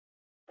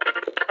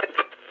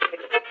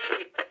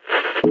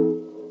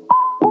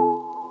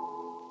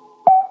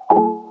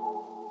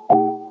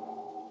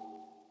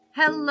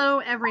Hello,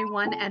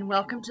 everyone, and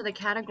welcome to the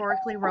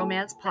Categorically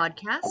Romance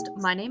podcast.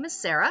 My name is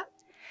Sarah.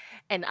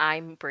 And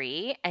I'm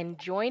Bree, and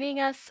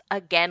joining us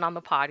again on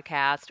the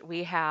podcast,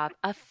 we have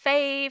a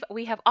fave.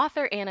 We have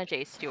author Anna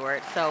J.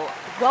 Stewart. So,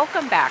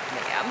 welcome back,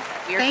 ma'am.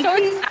 We are Thank so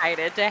you.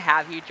 excited to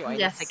have you join us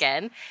Yes.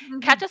 again.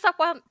 Catch us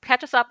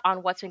up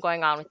on what's been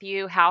going on with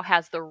you. How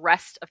has the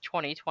rest of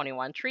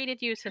 2021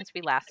 treated you since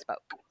we last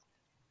spoke?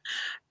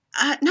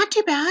 Not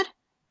too bad.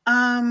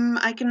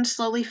 I can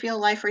slowly feel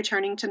life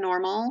returning to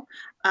normal.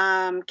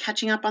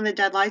 Catching up on the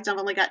deadlines. I've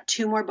only got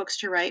 2 more books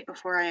to write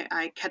before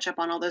I catch up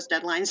on all those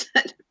deadlines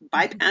that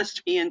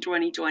bypassed me in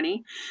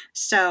 2020.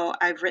 So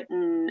I've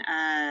written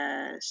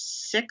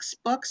 6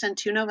 books and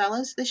 2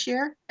 novellas this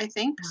year, I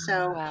think.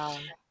 So Well,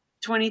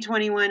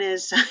 2021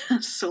 is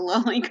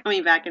slowly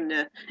coming back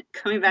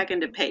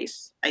into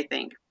pace, I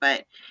think.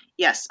 But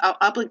yes,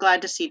 I'll be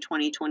glad to see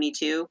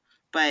 2022.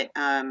 But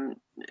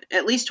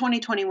at least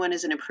 2021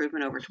 is an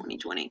improvement over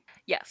 2020.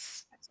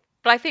 yes.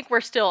 But I think we're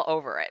still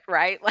over it,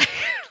 right? Like,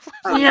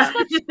 Oh Yeah.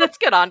 let's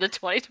get on to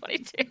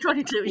 2022.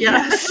 22, yeah.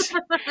 yes,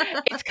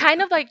 It's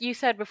kind of like you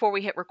said before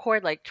we hit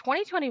record, like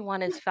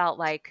 2021 has felt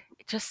like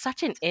just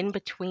such an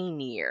in-between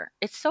year.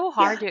 It's so yeah.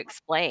 hard to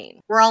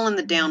explain. We're all in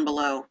the down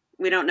below.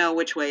 We don't know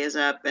which way is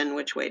up and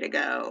which way to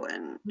go,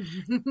 and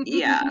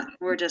yeah,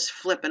 we're just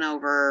flipping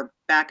over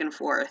back and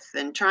forth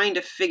and trying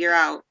to figure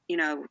out,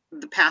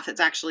 the path that's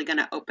actually going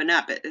to open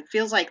up. It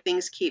feels like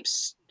things keep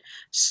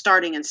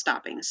starting and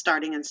stopping,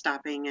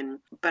 and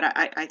but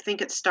I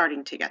think it's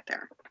starting to get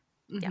there.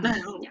 Yeah.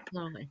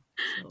 Slowly.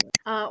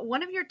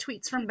 One of your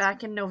tweets from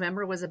back in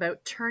November was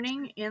about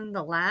turning in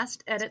the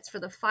last edits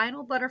for the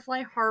final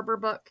Butterfly Harbor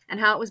book and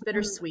how it was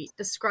bittersweet.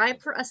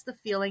 Describe for us the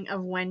feeling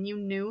of when you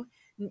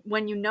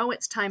know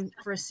it's time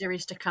for a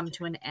series to come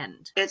to an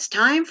end. It's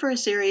time for a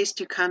series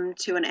to come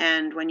to an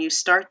end when you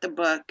start the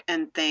book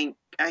and think,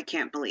 I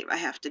can't believe I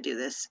have to do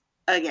this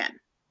again.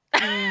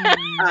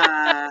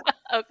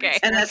 Okay.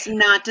 And that's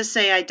not to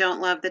say I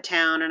don't love the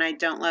town and I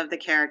don't love the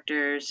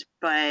characters,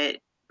 but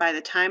by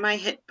the time I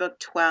hit book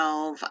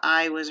 12,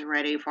 I was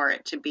ready for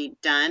it to be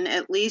done,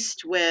 at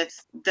least with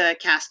the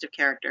cast of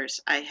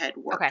characters I had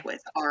worked Okay.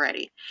 with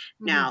already.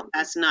 Now,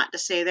 that's not to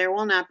say there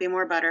will not be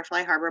more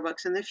Butterfly Harbor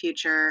books in the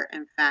future.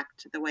 In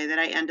fact, the way that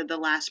I ended the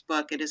last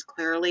book, it is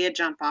clearly a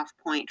jump off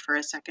point for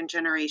a second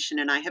generation,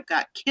 and I have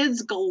got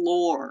kids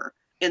galore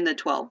in the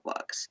 12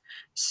 books.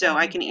 So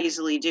I can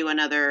easily do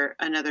another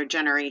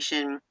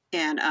generation,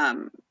 and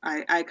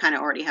I kind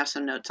of already have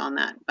some notes on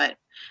that, but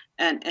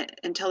and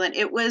until then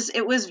it was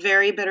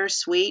very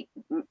bittersweet,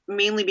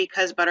 mainly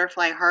because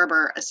Butterfly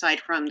Harbor,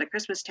 aside from the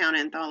Christmas Town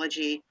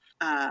anthology,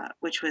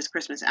 which was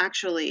Christmas,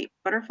 actually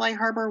Butterfly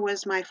Harbor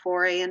was my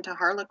foray into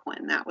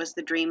Harlequin. That was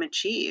the dream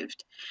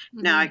achieved.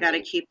 Now I got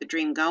to keep the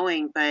dream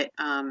going, but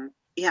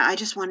yeah, I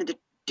just wanted to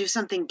do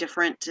something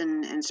different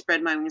and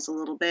spread my wings a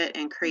little bit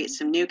and create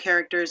some new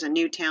characters, a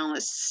new town.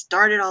 Let's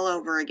start it all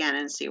over again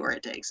and see where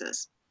it takes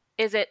us.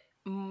 Is it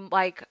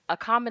like a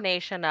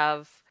combination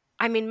of,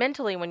 I mean,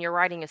 mentally, when you're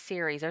writing a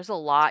series, there's a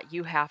lot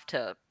you have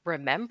to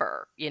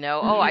remember,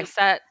 oh, I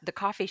set the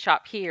coffee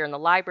shop here and the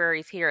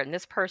library's here and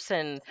this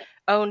person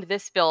owned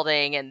this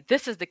building and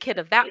this is the kid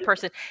of that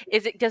person.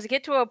 Does it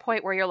get to a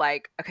point where you're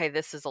like, okay,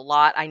 this is a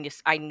lot.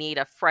 I need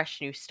a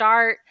fresh new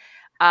start,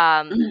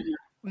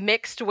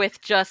 mixed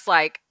with just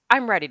like,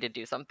 I'm ready to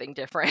do something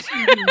different.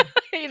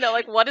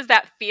 Like, what is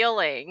that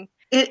feeling?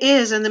 It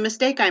is, and the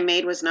mistake I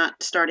made was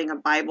not starting a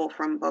Bible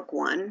from book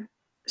 1.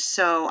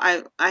 So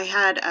I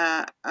had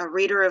a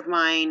reader of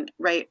mine,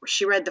 right?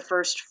 She read the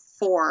first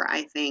 4,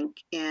 I think,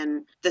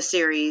 in the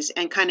series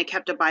and kind of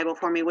kept a Bible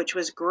for me, which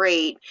was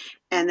great.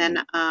 And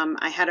then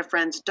I had a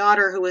friend's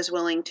daughter who was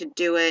willing to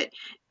do it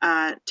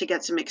to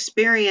get some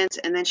experience,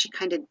 and then she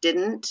kind of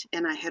didn't.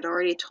 And I had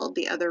already told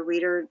the other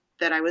reader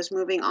that I was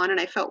moving on, and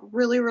I felt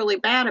really, really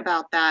bad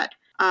about that.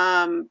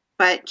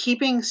 But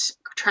keeping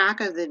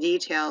track of the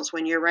details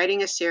when you're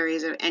writing a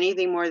series of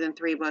anything more than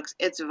 3 books,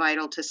 it's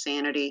vital to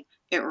sanity.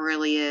 It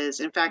really is.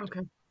 In fact,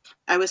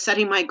 I was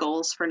setting my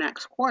goals for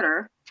next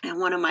quarter, and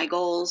one of my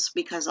goals,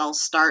 because I'll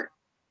start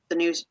a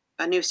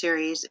new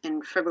series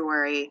in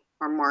February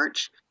or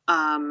March,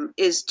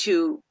 is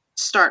to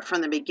start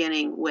from the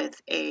beginning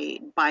with a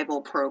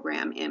Bible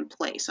program in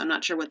place. I'm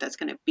not sure what that's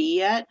going to be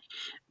yet,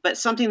 but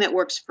something that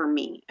works for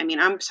me. I mean,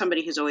 I'm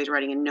somebody who's always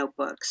writing in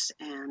notebooks,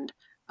 and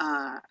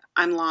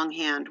I'm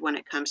longhand when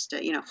it comes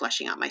to,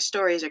 fleshing out my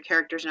stories or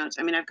characters' notes.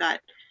 I mean,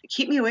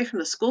 keep me away from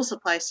the school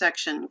supply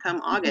section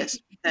come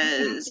August,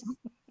 because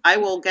I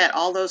will get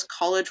all those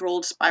college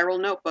rolled spiral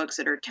notebooks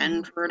that are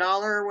 10 for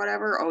 $1 or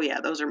whatever. Oh yeah,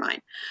 those are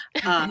mine.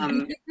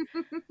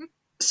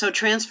 So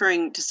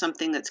transferring to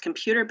something that's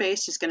computer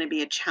based is going to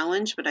be a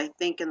challenge, but I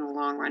think in the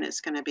long run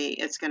it's going to be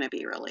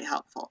really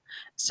helpful.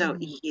 So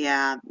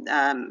yeah,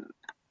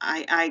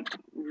 I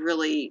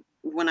really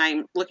when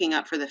I'm looking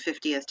up for the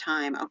 50th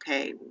time,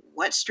 okay,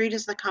 what street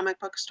is the comic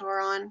book store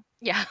on?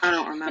 Yeah. I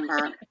don't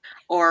remember.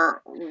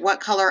 Or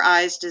what color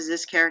eyes does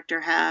this character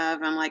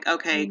have? I'm like,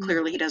 okay,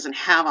 clearly he doesn't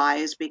have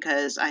eyes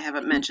because I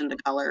haven't mentioned the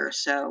color.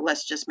 So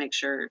let's just make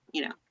sure,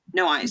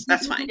 no eyes.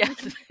 That's fine. Yeah.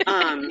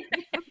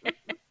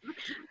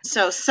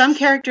 So some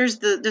characters,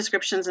 the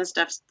descriptions and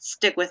stuff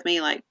stick with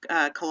me, like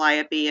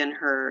Calliope and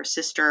her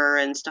sister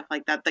and stuff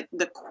like that.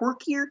 The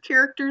quirkier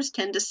characters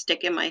tend to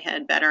stick in my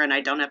head better, and I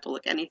don't have to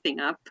look anything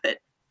up. But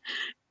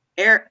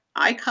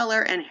eye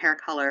color and hair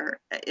color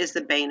is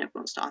the bane of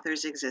most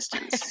authors'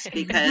 existence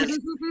because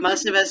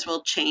most of us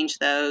will change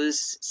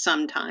those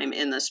sometime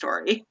in the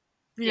story.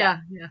 Yeah.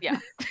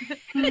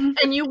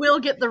 And you will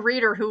get the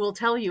reader who will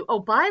tell you, oh,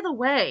 by the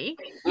way,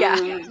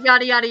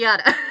 yada, yada,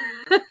 yada.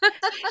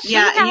 She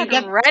had you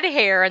get red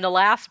hair in the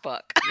last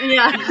book.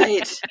 Yeah.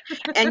 Right.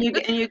 And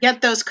you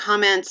get those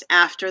comments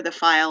after the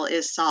file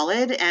is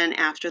solid and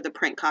after the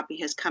print copy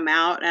has come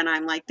out. And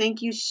I'm like,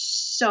 thank you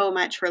so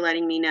much for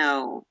letting me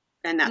know.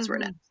 And that's where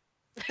it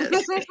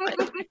ends.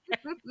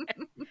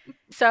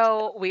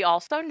 So we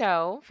also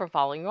know from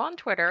following you on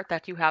Twitter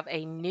that you have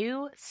a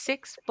new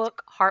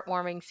 6-book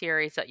heartwarming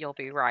series that you'll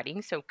be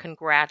writing. So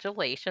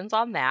congratulations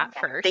on that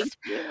first. Thank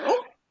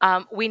you.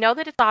 We know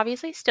that it's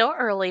obviously still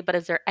early, but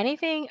is there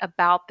anything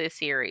about this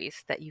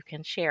series that you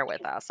can share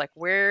with us? Like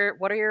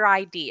what are your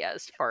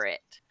ideas for it?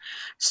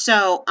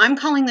 So I'm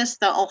calling this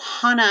the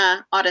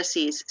Ohana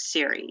Odysseys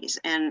series,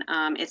 and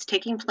it's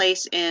taking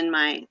place in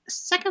my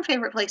second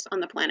favorite place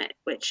on the planet,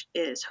 which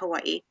is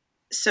Hawaii.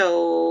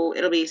 So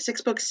it'll be a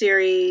 6-book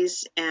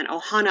series, and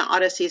Ohana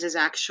Odysseys is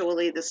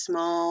actually the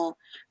small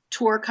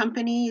tour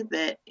company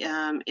that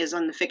is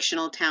on the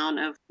fictional town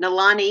of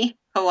Nalani,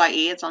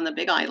 Hawaii. It's on the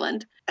Big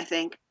Island, I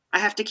think. I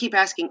have to keep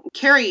asking.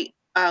 Carrie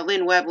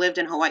Lynn Webb lived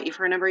in Hawaii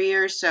for a number of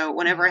years, so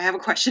whenever I have a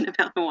question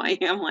about Hawaii,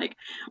 I'm like,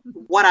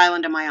 "What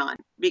island am I on?"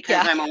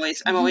 Because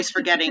I'm always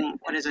forgetting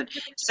what is it.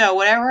 So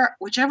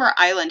whichever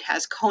island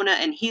has Kona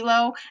and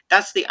Hilo,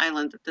 that's the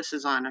island that this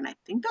is on, and I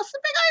think that's the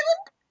Big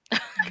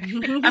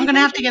Island. I'm gonna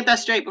have to get that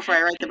straight before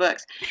I write the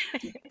books.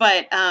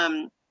 But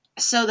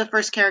so the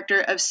first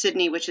character of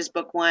Sydney, which is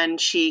book 1,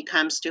 she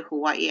comes to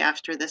Hawaii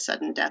after the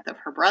sudden death of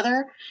her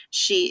brother.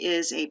 She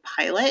is a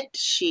pilot.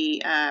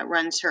 She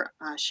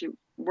she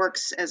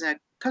works as a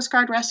Coast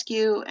Guard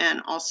rescue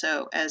and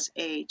also as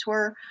a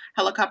tour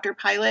helicopter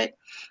pilot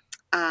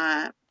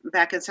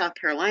back in South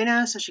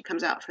Carolina. So she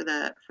comes out for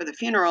the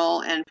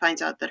funeral and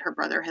finds out that her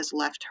brother has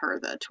left her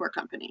the tour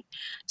company.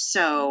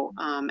 So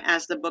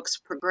as the books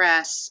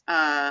progress,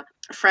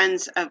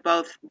 friends of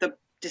both the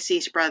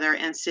deceased brother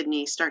and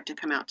Sydney start to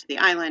come out to the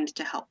island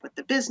to help with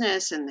the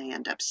business, and they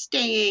end up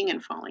staying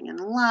and falling in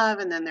love.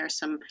 And then there's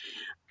some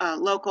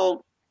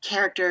local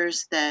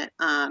characters that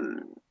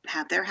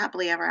have their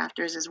happily ever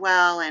afters as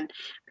well, and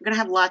we're going to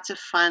have lots of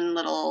fun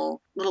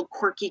little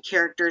quirky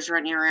characters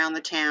running around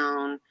the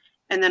town.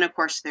 And then of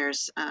course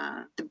there's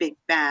the big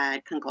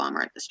bad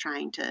conglomerate that's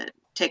trying to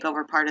take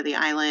over part of the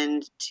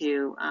island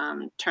to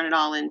turn it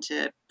all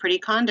into pretty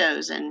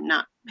condos and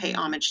not pay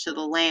homage to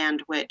the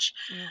land, which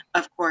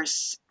of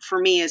course for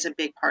me is a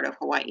big part of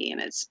Hawaii,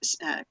 and it's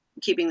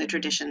keeping the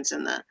traditions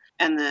and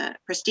the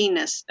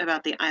pristineness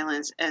about the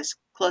islands as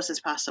close as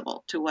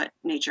possible to what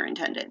nature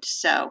intended.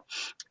 So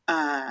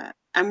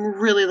I'm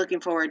really looking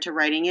forward to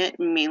writing it,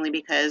 mainly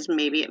because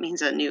maybe it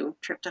means a new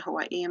trip to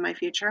Hawaii in my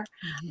future,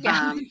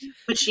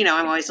 which,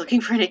 I'm always looking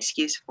for an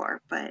excuse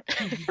for. But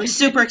I'm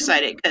super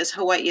excited because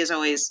Hawaii has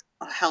always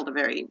held a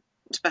very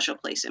special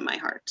place in my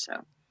heart. So.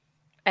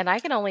 And I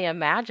can only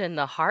imagine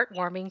the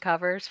heartwarming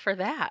covers for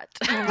that.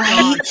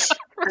 Right?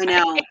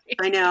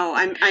 I know.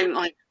 I'm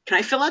like, can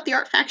I fill out the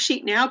art fact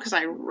sheet now? Because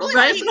I really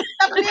want to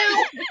cover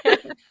now.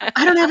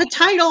 I don't have a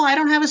title. I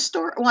don't have a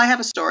story. Well, I have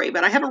a story,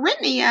 but I haven't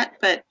written it yet.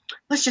 But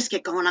let's just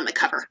get going on the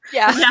cover.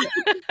 Yeah.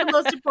 The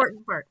most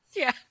important part.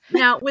 Yeah.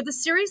 Now, with a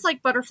series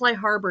like Butterfly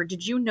Harbor,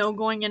 did you know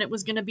going in it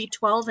was going to be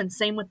 12? And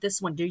same with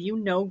this one. Do you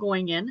know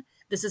going in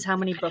this is how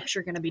many books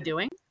you're going to be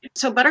doing?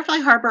 So Butterfly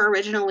Harbor,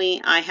 originally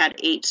I had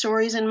 8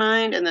 stories in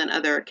mind, and then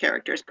other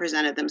characters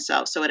presented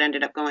themselves, so it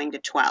ended up going to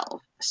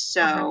 12.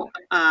 So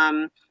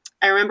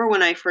I remember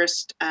when I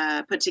first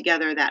put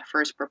together that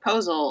first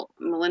proposal,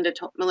 Melinda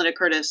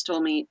Curtis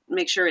told me,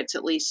 make sure it's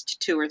at least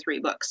 2 or 3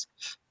 books.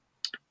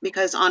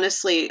 Because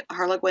honestly,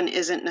 Harlequin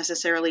isn't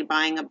necessarily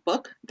buying a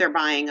book, they're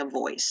buying a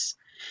voice.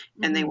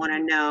 And they want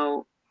to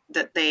know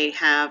that they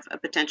have a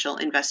potential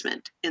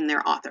investment in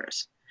their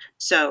authors.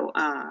 So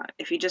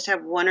if you just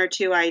have 1 or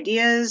 2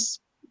 ideas,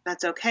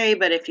 that's okay.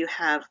 But if you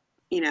have,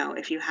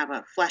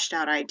 a fleshed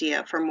out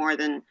idea for more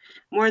than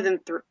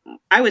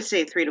I would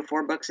say 3 to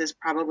 4 books is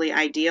probably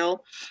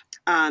ideal.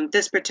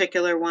 This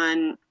particular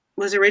one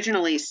was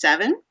originally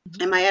 7.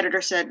 And my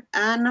editor said,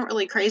 I'm not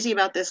really crazy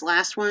about this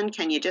last one.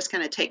 Can you just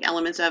kind of take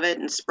elements of it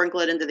and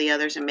sprinkle it into the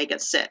others and make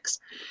it 6?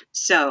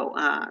 So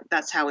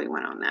that's how we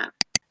went on that.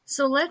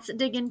 So let's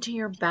dig into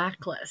your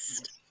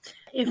backlist.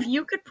 If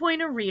you could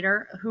point a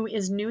reader who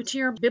is new to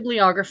your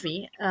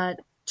bibliography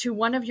to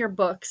one of your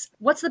books,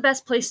 what's the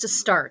best place to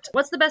start?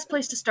 What's the best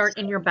place to start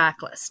in your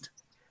backlist?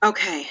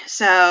 Okay,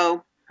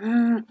 so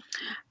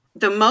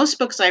the most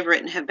books I've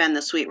written have been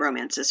the sweet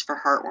romances for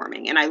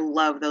heartwarming, and I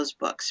love those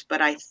books.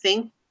 But I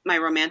think my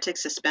romantic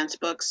suspense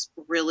books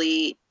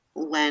really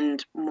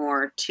lend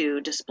more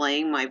to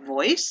displaying my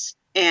voice.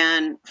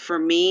 And for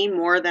me,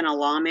 More Than a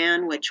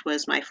Lawman, which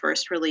was my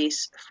first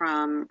release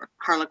from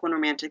Harlequin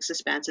Romantic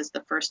Suspense, is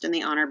the first in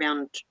the Honor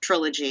Bound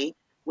trilogy,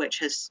 which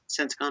has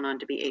since gone on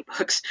to be 8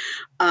 books.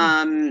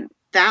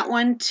 That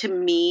one to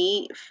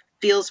me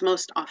feels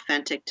most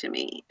authentic to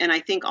me. And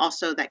I think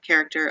also that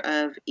character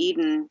of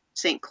Eden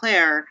St.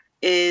 Clair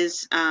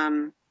is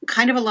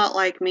kind of a lot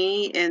like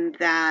me in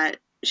that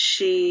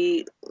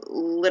she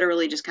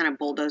literally just kind of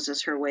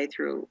bulldozes her way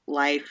through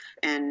life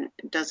and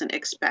doesn't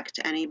expect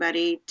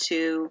anybody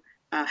to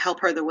help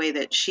her the way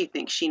that she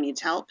thinks she needs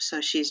help. So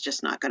she's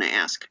just not going to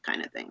ask,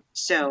 kind of thing.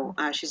 So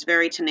she's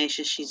very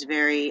tenacious. She's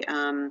very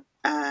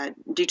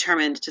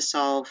determined to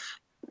solve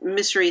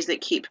mysteries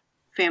that keep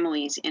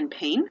families in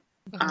pain,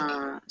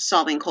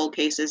 solving cold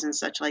cases and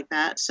such like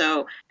that.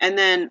 So, and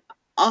then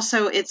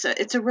also it's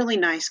a really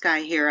nice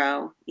guy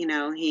hero. You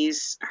know,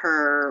 he's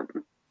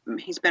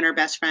been her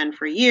best friend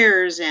for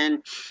years,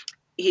 and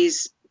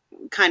he's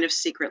kind of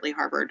secretly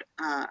harbored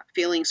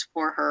feelings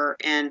for her.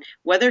 And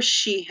whether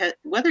she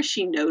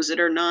knows it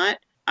or not,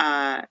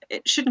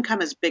 it shouldn't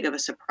come as big of a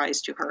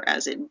surprise to her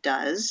as it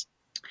does.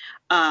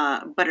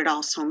 But it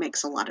also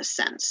makes a lot of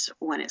sense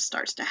when it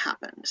starts to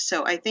happen.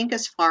 So I think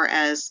as far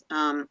as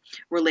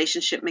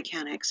relationship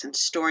mechanics and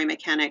story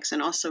mechanics,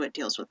 and also it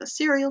deals with a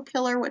serial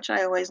killer, which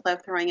I always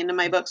love throwing into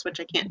my books, which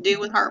I can't do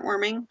with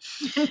heartwarming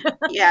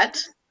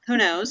yet. Who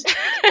knows?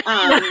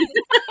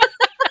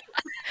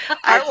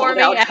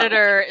 Heartwarming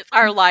editors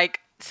are like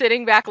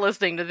sitting back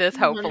listening to this,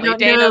 hopefully. No.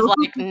 Dana's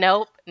like,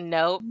 nope.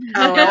 No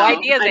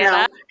idea,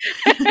 Dana.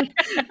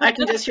 I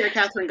can just hear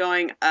Catherine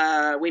going,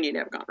 we need to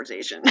have a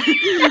conversation.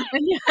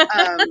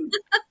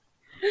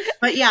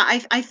 But yeah,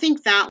 I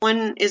think that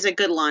one is a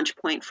good launch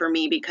point for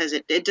me because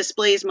it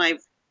displays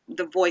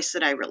the voice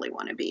that I really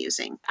want to be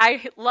using.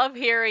 I love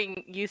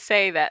hearing you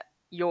say that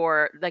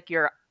your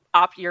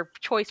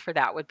choice for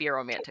that would be a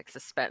romantic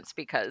suspense,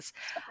 because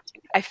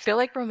I feel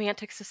like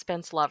romantic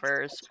suspense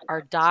lovers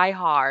are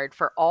diehard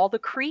for all the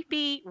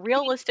creepy,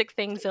 realistic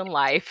things in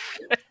life.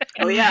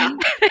 Oh yeah.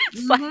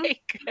 It's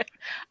like,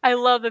 I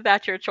love that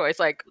that's your choice.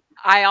 Like,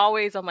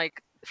 I'm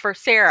like, for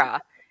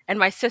Sarah and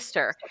my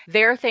sister,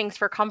 their things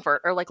for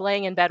comfort are like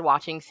laying in bed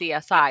watching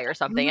CSI or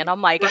something. And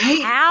I'm like,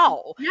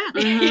 how? Yeah.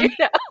 You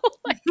know,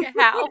 like,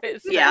 how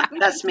is that? Yeah,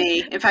 that's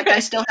me. In fact,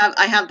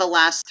 I have the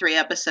last 3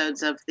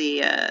 episodes of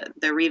the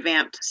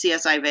revamped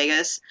CSI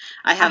Vegas.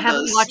 I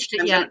haven't watched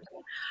it yet.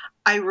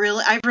 I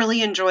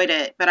really enjoyed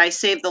it, but I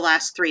saved the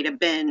last 3 to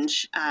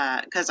binge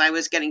because I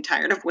was getting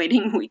tired of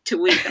waiting week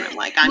to week, and I'm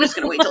like, I'm just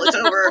going to wait till it's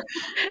over,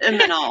 and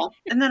then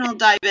I'll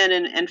dive in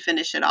and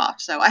finish it off.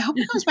 So I hope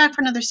it comes back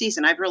for another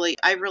season. I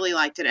really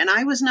liked it, and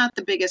I was not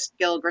the biggest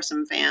Gil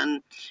Grissom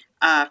fan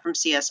from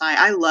CSI.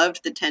 I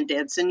loved the Ted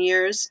Danson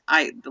years.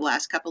 The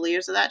last couple of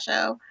years of that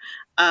show.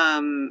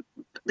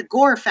 The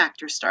gore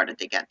factor started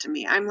to get to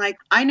me. I'm like,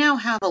 I now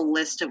have a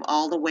list of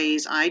all the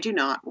ways I do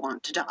not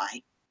want to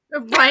die.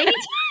 Right?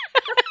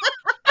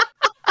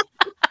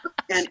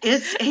 And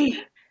it's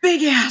a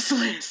big ass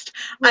list.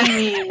 I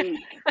mean,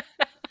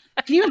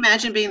 can you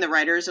imagine being the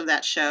writers of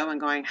that show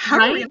and going, how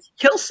do we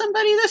kill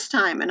somebody this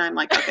time? And I'm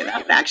like, okay,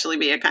 that would actually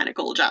be a kind of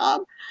cool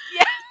job.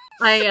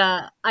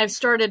 Yeah. I've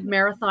started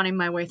marathoning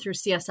my way through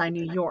CSI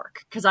New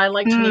York because I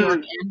liked New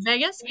York and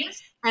Vegas.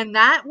 And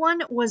that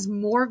one was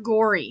more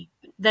gory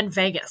than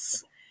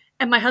Vegas.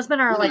 And my husband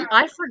and I are like,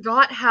 I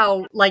forgot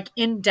how like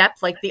in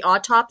depth like the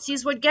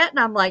autopsies would get. And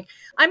I'm like,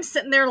 I'm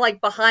sitting there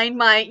like behind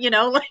my,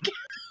 like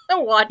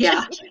watching.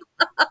 Yeah.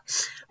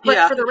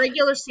 But for the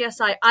regular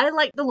CSI, I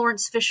like the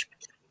Lawrence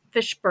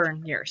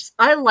Fishburne years.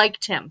 I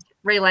liked him.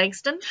 Ray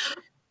Langston.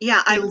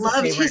 Yeah, I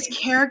loved his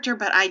character,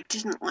 but I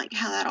didn't like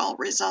how that all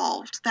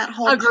resolved. That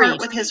whole part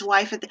with his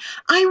wife.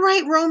 I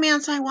write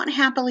romance. I want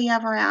happily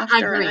ever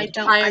after. Agreed.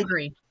 And I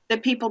agree. The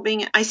people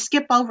I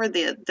skip over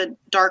the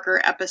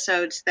darker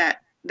episodes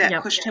that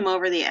pushed him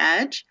over the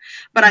edge,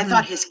 but I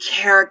thought his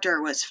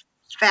character was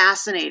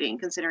fascinating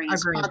considering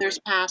his father's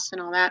past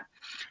and all that.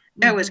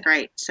 It was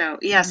great. So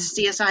yes,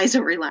 CSI is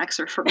a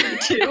relaxer for me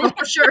too.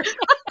 For sure.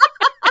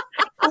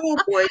 Oh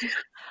boy.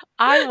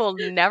 I will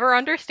never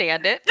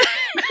understand it,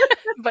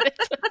 but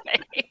it's a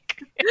thing.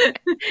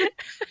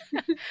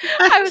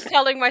 I was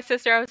telling my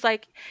sister, I was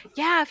like,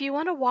 yeah, if you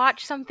want to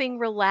watch something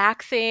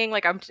relaxing,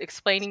 like I'm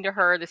explaining to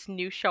her this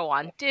new show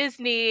on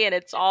Disney and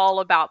it's all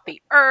about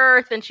the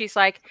earth. And she's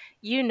like,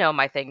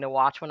 my thing to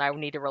watch when I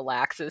need to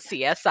relax is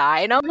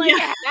CSI. And I'm like,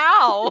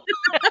 how?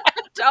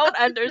 I don't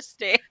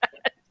understand.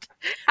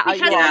 Because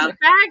the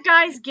bad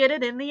guys get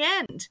it in the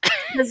end.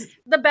 Because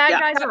the bad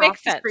guys are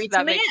off the streets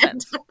in the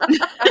end.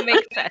 That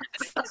makes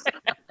sense.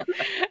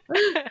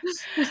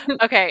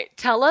 Okay,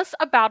 tell us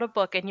about a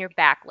book in your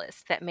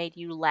backlist that made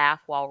you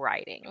laugh while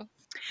writing.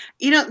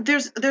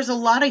 There's a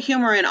lot of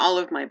humor in all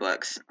of my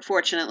books,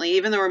 fortunately,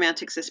 even the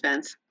romantic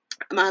suspense.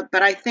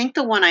 But I think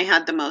the one I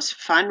had the most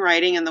fun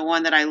writing and the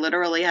one that I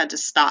literally had to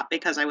stop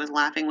because I was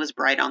laughing was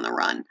Bright on the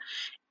Run.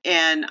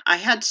 And I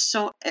had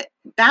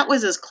that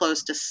was as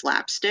close to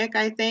slapstick,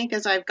 I think,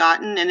 as I've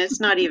gotten. And it's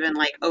not even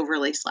like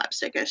overly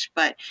slapstickish,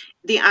 but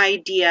the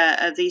idea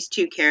of these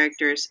two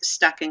characters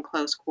stuck in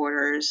close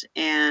quarters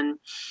and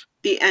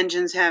the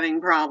engines having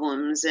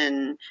problems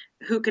and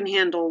who can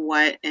handle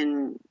what,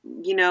 and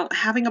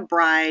having a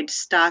bride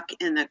stuck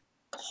in the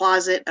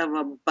closet of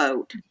a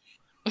boat,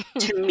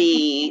 to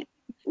me,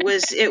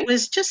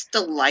 was just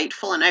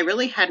delightful, and I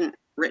really hadn't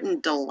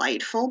written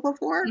delightful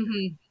before.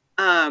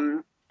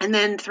 And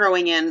then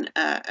throwing in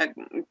a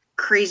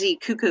crazy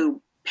cuckoo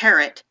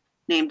parrot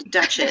named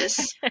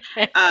Duchess,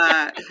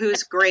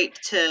 who's great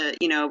to,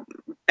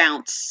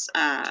 bounce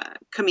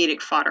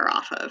comedic fodder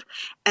off of.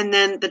 And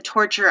then the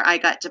torture I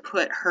got to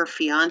put her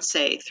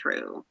fiance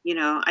through.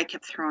 I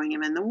kept throwing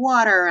him in the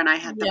water, and I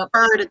had the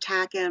bird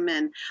attack him,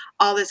 and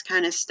all this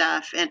kind of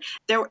stuff. And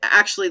there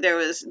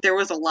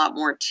was a lot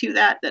more to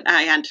that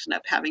I ended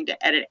up having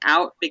to edit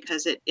out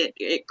because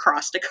it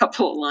crossed a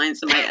couple of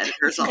lines, and my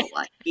editor's all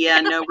like,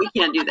 "Yeah, no, we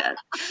can't do that."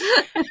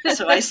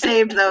 So I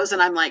saved those,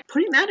 and I'm like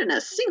putting that in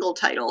a single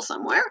title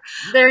somewhere.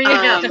 There you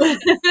go.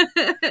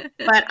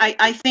 But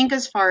I think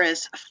as far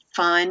as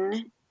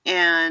fun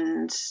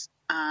and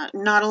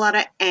not a lot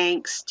of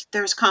angst,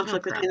 there's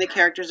conflict between the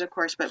characters, of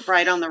course, but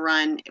Bright on the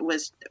Run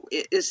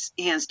is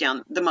hands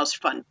down the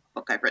most fun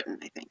book I've written,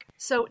 I think.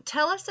 So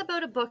tell us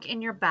about a book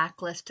in your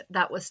backlist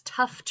that was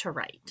tough to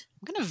write.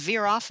 I'm going to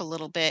veer off a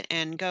little bit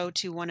and go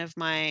to one of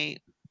my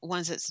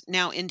ones that's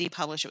now indie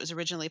published. It was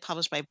originally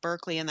published by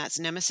Berkley, and that's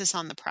Nemesis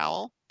on the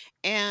Prowl.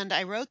 And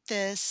I wrote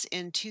this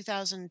in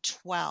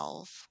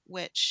 2012,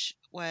 which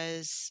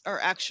was, or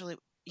actually,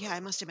 yeah,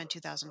 it must have been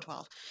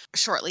 2012,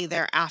 shortly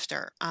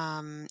thereafter.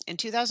 In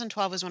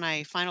 2012 was when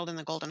I finaled in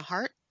the Golden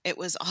Heart. It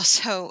was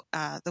also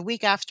the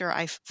week after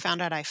I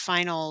found out I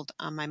finaled,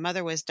 my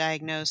mother was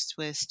diagnosed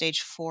with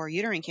stage 4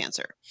 uterine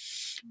cancer.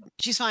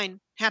 She's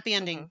fine. Happy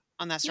ending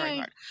on that story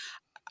part.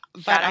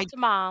 Shout out to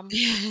Mom.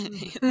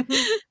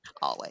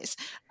 Always.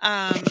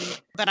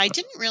 But I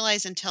didn't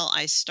realize until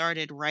I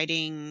started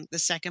writing the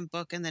second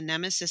book in the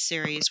Nemesis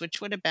series,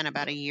 which would have been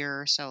about a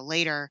year or so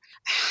later,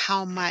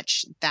 how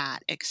much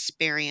that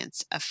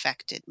experience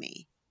affected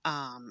me.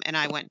 And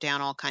I went down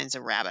all kinds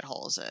of rabbit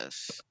holes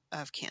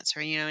of cancer,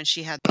 and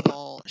she had the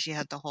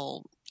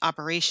whole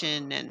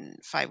operation and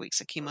 5 weeks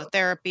of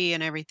chemotherapy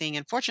and everything.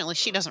 And fortunately,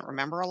 she doesn't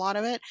remember a lot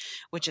of it,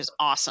 which is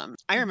awesome.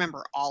 I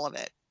remember all of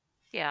it.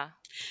 Yeah.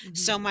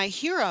 So my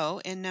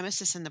hero in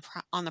Nemesis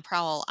on the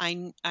Prowl,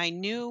 I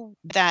knew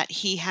that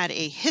he had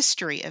a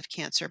history of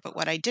cancer, but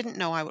what I didn't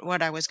know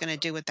what I was going to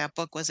do with that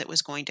book was it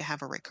was going to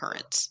have a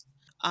recurrence,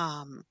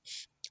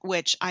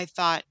 which I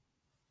thought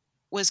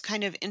was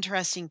kind of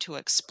interesting to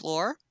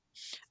explore.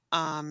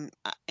 And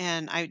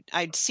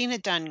I'd seen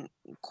it done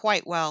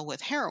quite well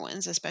with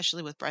heroines,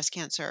 especially with breast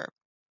cancer.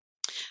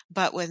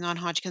 But with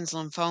non-Hodgkin's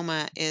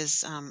lymphoma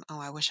is,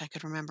 I wish I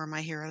could remember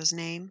my hero's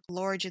name.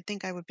 Lord, you'd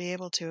think I would be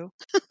able to.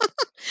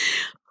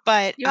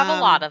 But you have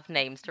a lot of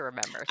names to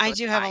remember. So I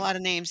do have a lot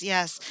of names,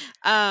 yes.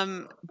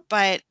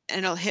 But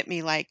it'll hit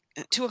me like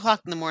at 2:00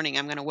 in the morning.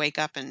 I'm going to wake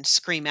up and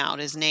scream out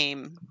his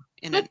name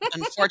in an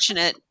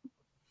unfortunate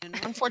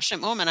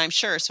moment, I'm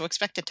sure. So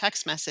expect a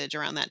text message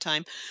around that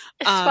time.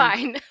 It's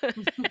fine.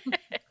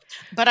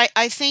 But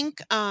I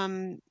think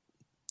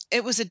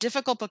it was a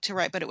difficult book to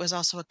write, but it was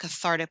also a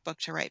cathartic book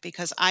to write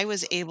because I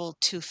was able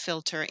to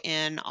filter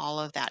in all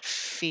of that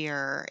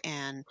fear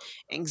and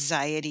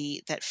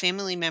anxiety that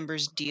family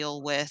members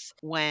deal with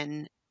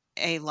when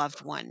a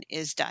loved one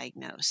is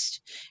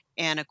diagnosed.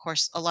 And of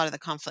course, a lot of the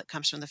conflict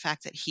comes from the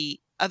fact that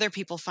other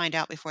people find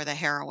out before the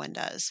heroine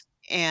does.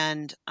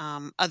 And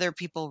other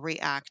people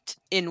react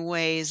in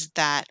ways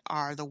that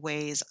are the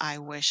ways I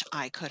wish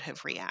I could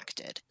have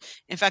reacted.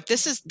 In fact,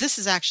 this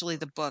is actually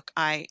the book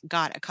I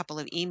got a couple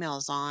of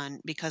emails on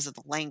because of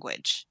the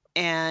language.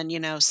 And,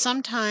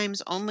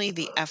 sometimes only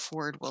the F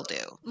word will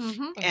do.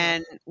 Mm-hmm.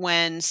 And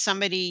when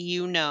somebody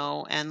you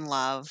know and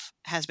love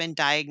has been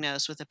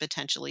diagnosed with a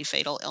potentially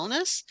fatal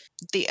illness,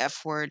 the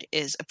F word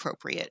is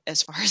appropriate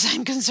as far as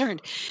I'm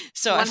concerned.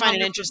 So 100%. I find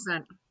it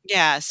interesting.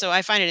 Yeah, so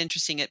I find it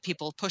interesting that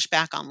people push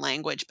back on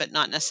language, but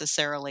not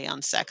necessarily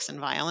on sex and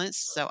violence.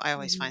 So I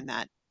always find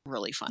that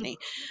really funny.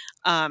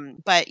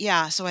 But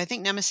yeah, so I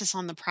think Nemesis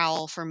on the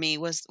Prowl for me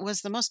was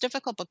the most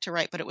difficult book to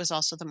write, but it was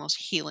also the most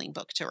healing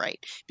book to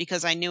write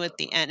because I knew at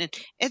the end,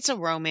 it's a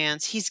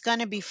romance. He's going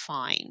to be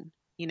fine,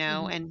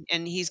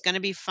 and he's going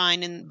to be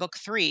fine in book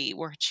 3,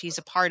 which he's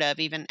a part of,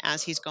 even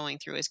as he's going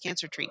through his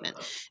cancer treatment.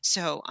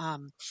 So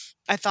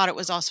I thought it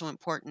was also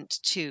important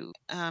to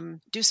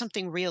do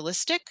something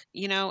realistic.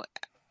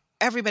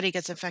 Everybody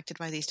gets affected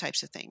by these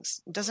types of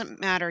things. It doesn't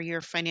matter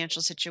your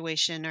financial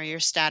situation or your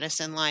status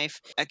in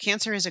life.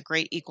 Cancer is a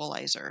great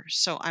equalizer.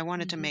 So I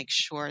wanted to make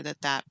sure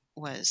that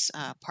was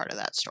part of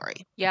that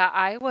story. Yeah,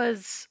 I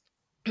was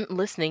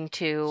listening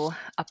to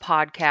a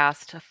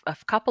podcast a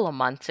couple of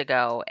months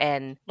ago,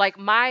 and like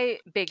my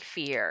big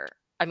fear,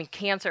 I mean,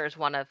 cancer is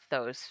one of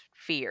those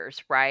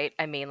fears, right?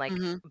 I mean, like,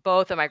 Mm-hmm.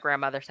 both of my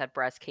grandmothers had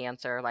breast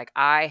cancer. Like,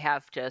 I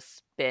have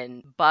just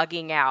been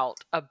bugging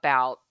out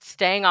about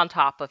staying on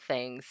top of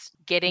things,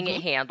 getting it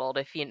Mm-hmm. handled,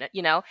 if you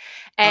know.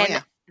 Oh And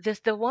yeah.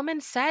 the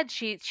woman said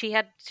she's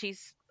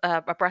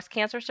a breast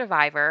cancer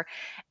survivor,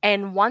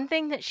 and one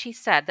thing that she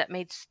said that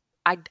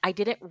I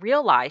didn't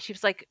realize, she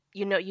was like,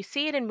 you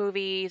see it in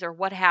movies or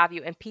what have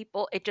you, and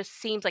people, it just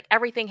seems like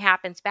everything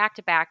happens back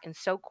to back and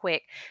so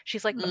quick.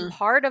 She's like, but Mm,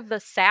 part of the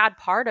sad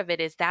part of it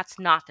is that's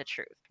not the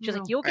truth. She's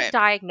like, No. you'll get right.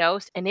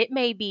 diagnosed and it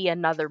may be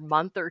another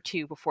month or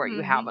two before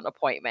you have Mhm. an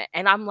appointment.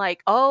 And I'm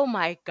like, oh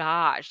my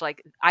gosh.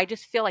 Like, I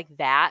just feel like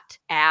that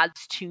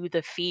adds to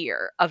the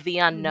fear of the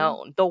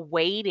unknown, the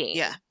waiting.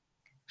 Yeah.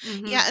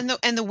 Yeah, Mhm.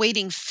 and the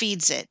waiting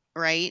feeds it,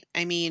 right?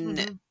 I mean,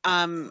 Mhm.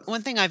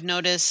 one thing I've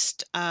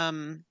noticed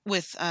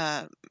with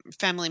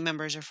family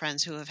members or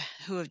friends who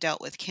have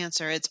dealt with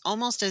cancer, it's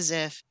almost as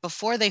if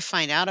before they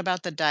find out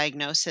about the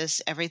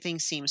diagnosis, everything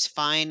seems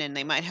fine, and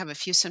they might have a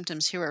few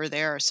symptoms here or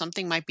there, or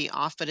something might be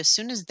off. But as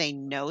soon as they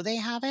know they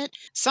have it,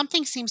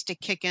 something seems to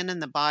kick in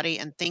the body,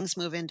 and things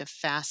move into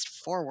fast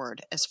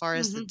forward as far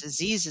as the Mhm.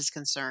 disease is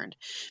concerned,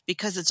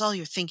 because it's all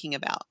you're thinking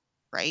about,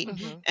 right?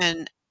 Mhm.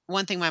 And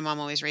one thing my mom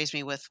always raised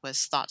me with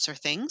was thoughts are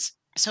things.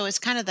 So it's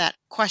kind of that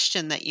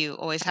question that you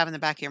always have in the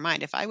back of your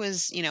mind. If I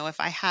was, if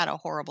I had a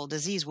horrible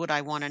disease, would I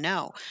want to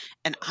know?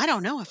 And I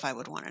don't know if I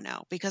would want to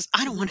know because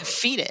I don't Mhm. want to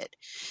feed it.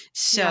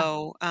 Yeah.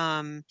 So,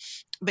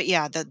 but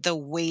yeah, the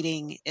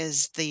waiting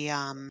is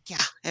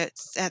yeah,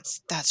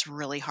 that's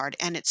really hard.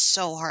 And it's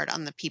so hard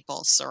on the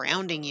people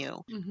surrounding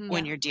you Mhm.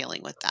 when Yeah. you're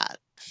dealing with that.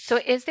 So,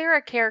 is there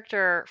a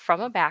character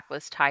from a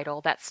backlist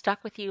title that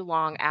stuck with you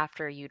long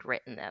after you'd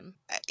written them?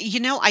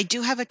 I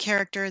do have a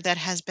character that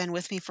has been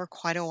with me for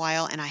quite a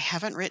while, and I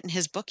haven't written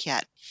his book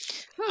yet.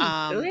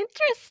 Oh, Um,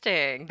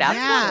 interesting.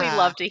 That's what we yeah.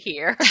 love to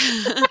hear.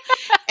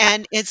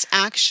 And it's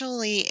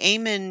actually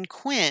Eamon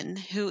Quinn,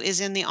 who is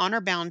in the Honor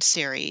Bound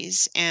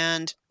series.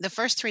 And the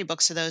first three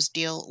books of those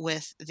deal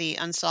with the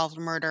unsolved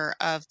murder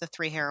of the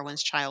three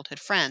heroines' childhood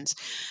friends.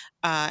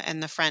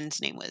 And the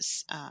friend's name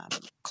was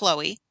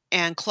Chloe.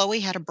 And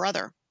Chloe had a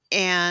brother.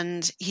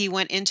 And he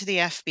went into the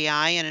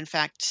FBI. And in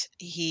fact,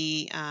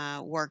 he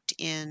worked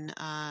in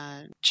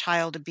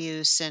child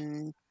abuse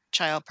and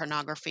child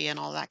pornography and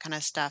all that kind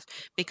of stuff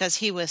because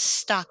he was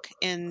stuck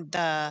in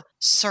the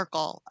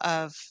circle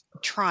of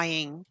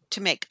trying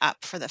to make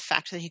up for the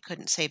fact that he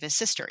couldn't save his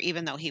sister,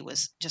 even though he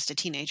was just a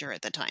teenager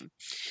at the time.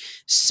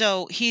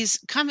 So he's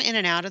come in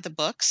and out of the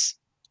books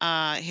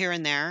here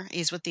and there.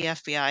 He's with the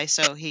FBI,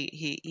 so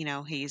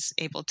he's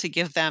able to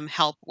give them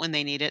help when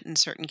they need it in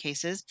certain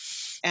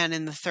cases. And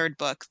in the third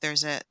book,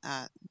 there's the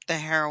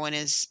heroine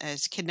is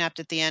kidnapped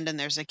at the end, and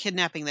there's a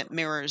kidnapping that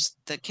mirrors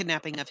the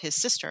kidnapping of his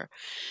sister.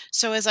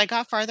 So as I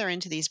got farther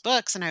into these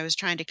books, and I was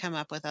trying to come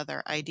up with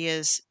other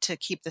ideas to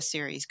keep the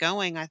series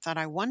going, I thought,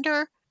 I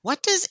wonder,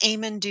 what does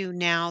Eamon do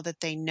now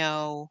that they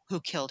know who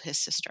killed his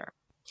sister?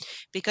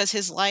 Because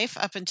his life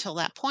up until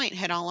that point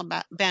had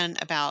been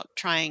about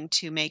trying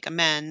to make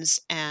amends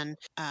and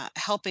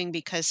helping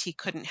because he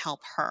couldn't help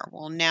her.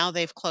 Well, now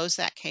they've closed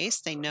that case.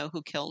 They know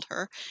who killed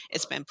her.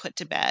 It's been put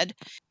to bed.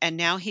 And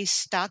now he's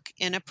stuck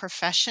in a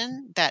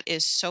profession that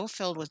is so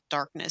filled with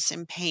darkness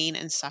and pain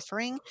and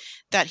suffering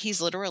that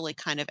he's literally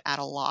kind of at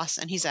a loss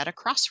and he's at a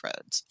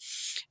crossroads.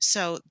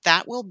 So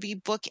that will be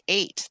book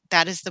 8.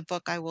 That is the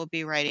book I will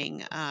be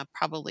writing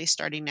probably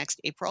starting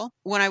next April.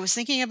 When I was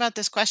thinking about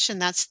this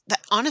question,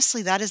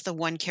 honestly, that is the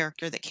one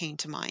character that came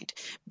to mind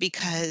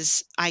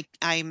because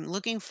I'm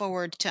looking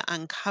forward to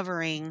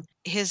uncovering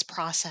his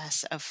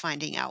process of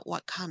finding out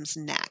what comes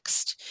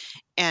next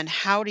and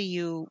how do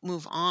you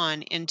move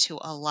on into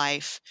a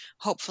life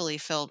hopefully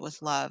filled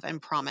with love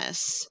and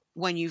promise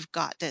when you've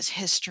got this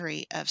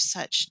history of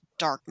such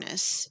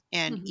darkness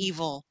and Mhm.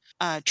 evil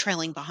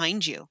trailing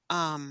behind you.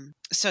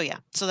 So yeah,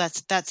 so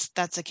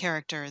that's a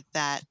character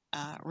that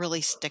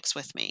really sticks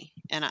with me,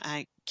 and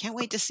I can't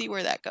wait to see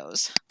where that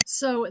goes.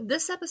 So,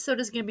 this episode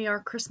is going to be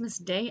our Christmas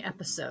Day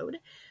episode.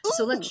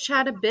 So, Ooh, let's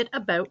chat a bit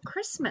about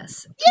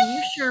Christmas. Can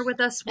you share yay! with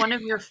us one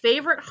of your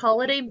favorite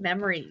holiday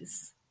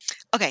memories?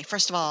 Okay,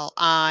 first of all,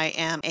 I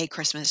am a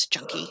Christmas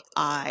junkie.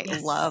 I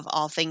Yes. love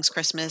all things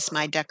Christmas.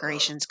 My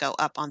decorations go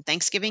up on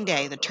Thanksgiving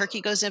Day. The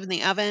turkey goes in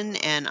the oven,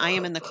 and I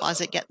am in the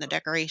closet getting the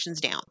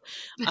decorations down.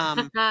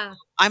 Um,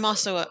 I'm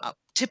also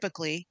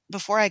typically,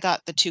 before I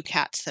got the 2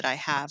 cats that I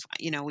have,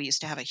 we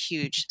used to have a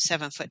huge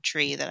 7-foot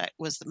tree that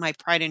was my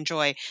pride and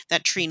joy.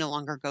 That tree no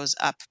longer goes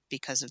up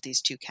because of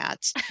these 2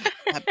 cats.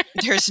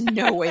 There's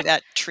no way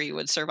that tree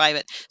would survive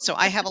it. So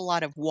I have a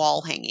lot of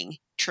wall hanging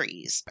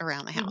trees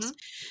around the house. Mhm.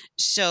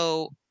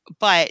 So,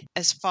 but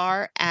as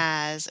far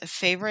as a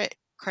favorite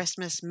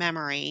Christmas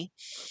memory,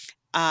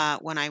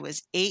 when I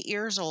was 8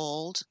 years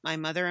old, my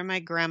mother and my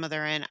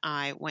grandmother and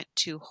I went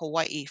to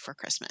Hawaii for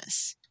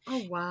Christmas. Oh,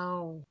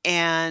 wow.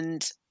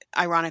 And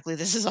ironically,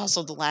 this is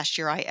also the last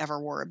year I ever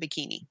wore a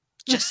bikini.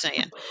 Just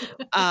saying.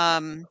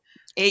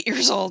 8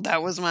 years old,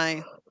 that was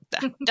my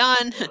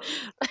done.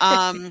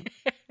 Um,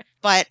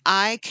 but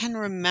I can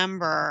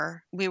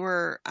remember we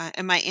were,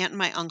 and my aunt and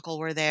my uncle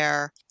were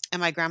there. and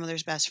my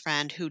grandmother's best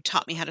friend who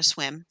taught me how to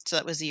swim. So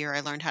that was the year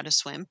I learned how to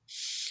swim.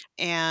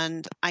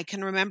 And I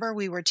can remember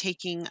we were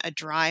taking a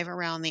drive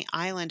around the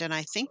island, and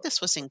I think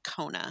this was in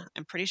Kona.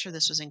 I'm pretty sure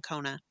this was in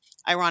Kona.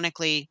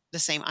 Ironically, the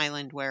same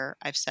island where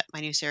I've set my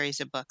new series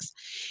of books.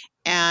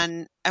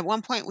 And at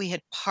one point we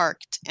had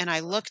parked, and I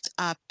looked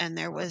up, and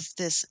there was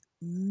this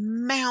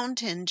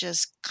mountain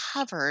just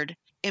covered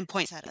in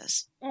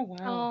poinsettias. Oh, wow.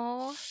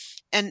 Oh.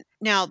 And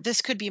now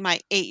this could be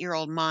my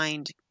 8-year-old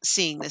mind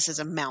seeing this as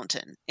a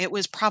mountain. It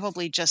was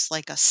probably just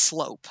like a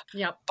slope.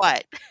 Yep.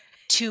 But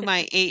to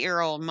my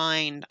 8-year-old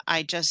mind,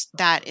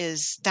 that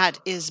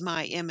is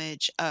my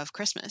image of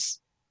Christmas.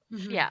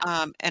 Mhm.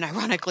 Yeah. And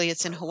ironically,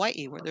 it's in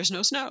Hawaii where there's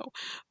no snow.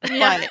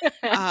 Yeah.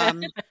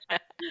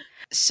 But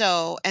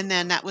so, and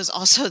then that was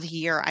also the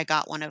year I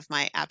got one of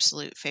my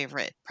absolute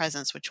favorite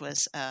presents, which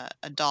was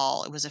a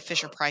doll. It was a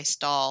Fisher-Price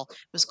doll.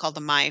 It was called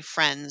the My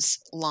Friends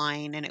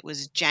line, and it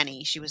was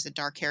Jenny. She was the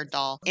dark-haired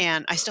doll,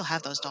 and I still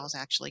have those dolls.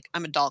 Actually,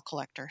 I'm a doll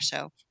collector,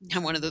 so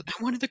I'm one of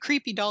the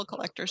creepy doll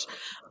collectors.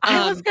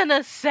 I was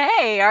gonna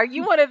say, are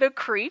you one of the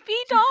creepy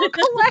doll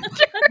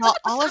collectors? Well,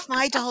 all of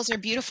my dolls are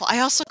beautiful. I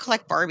also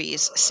collect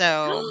Barbies,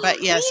 so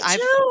but yes, Me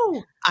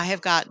too. I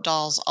have got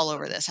dolls all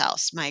over this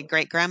house. My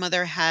great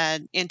grandmother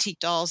had antique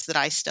dolls that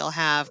I still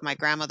have. My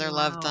grandmother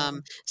loved Wow.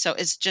 them. So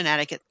it's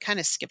genetic. It kind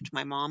of skipped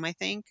my mom, I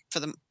think.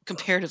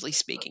 Comparatively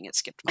speaking, it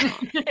skipped my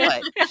mom.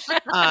 But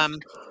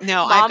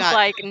no, I've Mom's got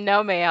like,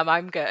 no, ma'am,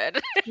 I'm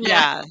good.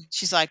 yeah.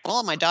 She's like,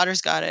 well, my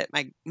daughter's got it.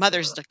 My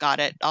mother's got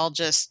it. I'll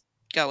just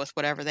go with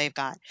whatever they've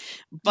got.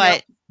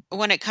 But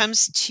when it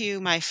comes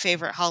to my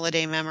favorite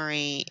holiday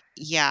memory,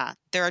 yeah,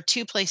 there are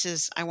 2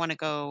 places I want to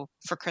go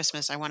for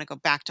Christmas. I want to go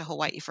back to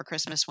Hawaii for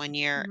Christmas one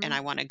year, and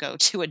I want to go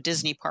to a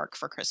Disney park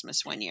for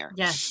Christmas one year.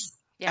 Yes.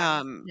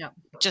 Yeah.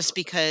 Just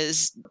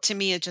because to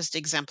me it just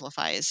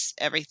exemplifies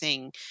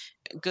everything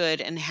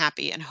good and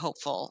happy and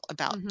hopeful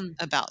about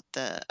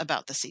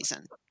the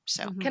season.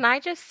 So Can I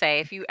just say,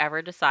 if you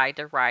ever decide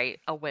to write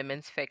a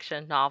women's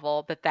fiction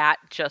novel, that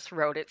just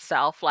wrote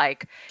itself,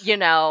 like,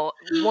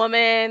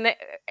 woman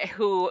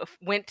who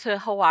went to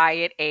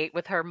Hawaii at 8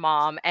 with her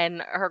mom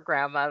and her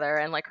grandmother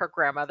and like her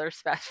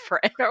grandmother's best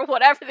friend or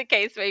whatever the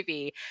case may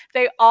be.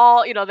 They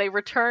all, they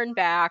return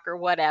back or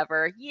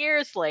whatever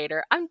years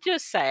later. I'm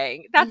just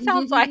saying, that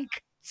sounds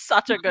like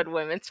such a good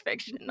women's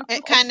fiction novel.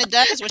 it kind of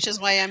does, which is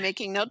why I'm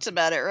making notes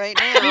about it right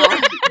now.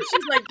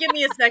 She's like, give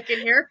me a second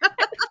here.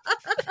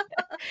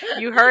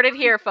 You heard it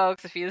here,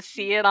 folks, if you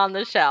see it on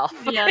the shelf.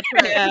 Yeah.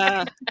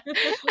 Yeah.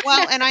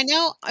 Well, and I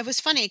know it was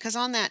funny because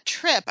on that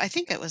trip, I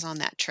think it was on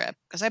that trip,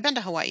 because I've been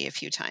to Hawaii a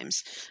few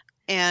times,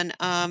 and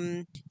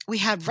we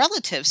had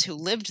relatives who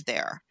lived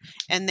there,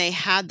 and they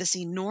had this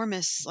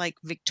enormous, like,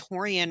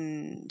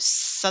 Victorian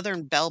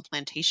Southern Belle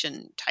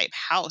plantation type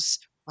house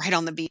right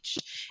on the beach.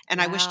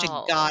 And I wish to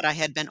Wow. God I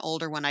had been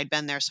older when I'd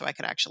been there so I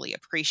could actually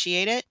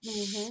appreciate it.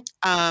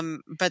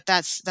 But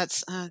that's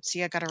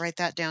see, I got to write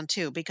that down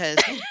too, because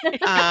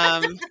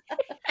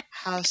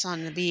house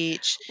on the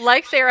beach.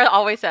 Like Sarah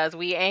always says,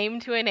 we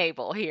aim to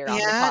enable here on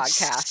the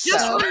podcast.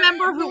 Just so.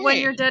 remember when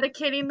you're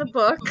dedicating the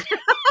book.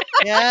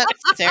 Yep,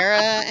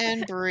 Sarah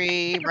and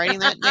Bree, writing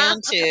that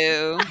down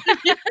too.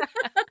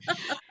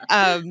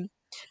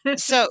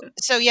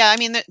 So yeah, I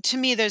mean, to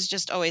me, there's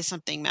just always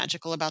something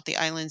magical about the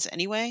islands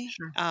anyway.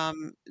 Sure.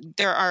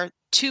 There are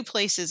 2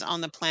 places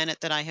on the planet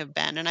that I have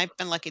been, and I've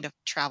been lucky to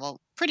travel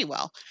pretty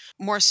well,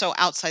 more so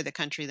outside the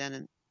country than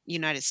in the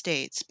United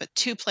States, but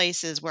 2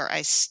 places where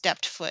I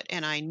stepped foot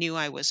and I knew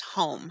I was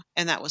home,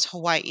 and that was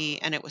Hawaii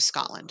and it was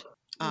Scotland.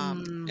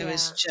 It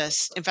was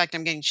just, in fact,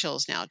 I'm getting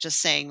chills now just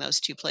saying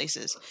those 2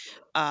 places.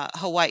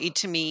 Hawaii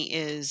to me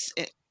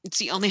it's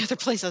the only other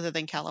place other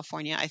than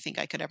California I think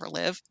I could ever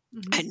live.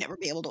 I'd never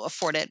be able to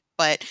afford it,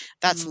 but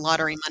that's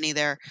lottery money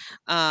there.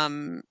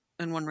 And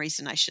one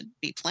reason I should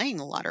be playing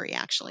the lottery,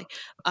 actually.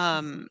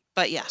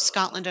 But yeah,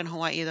 Scotland and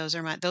Hawaii, those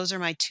are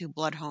my 2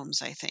 blood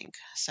homes, I think.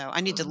 So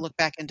I need to look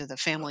back into the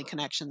family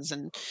connections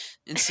and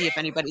see if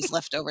anybody's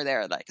left over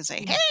there that I can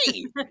say,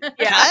 hey,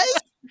 guys.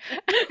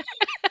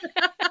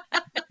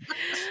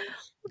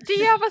 Do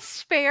you have a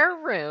spare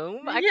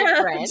room I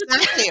can rent?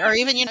 Exactly. Or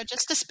even,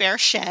 just a spare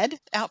shed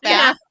out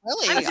back.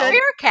 Really. A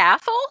spare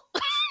castle?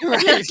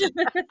 Right.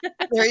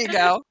 There you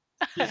go.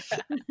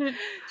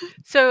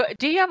 So,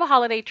 do you have a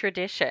holiday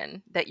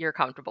tradition that you're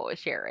comfortable with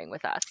sharing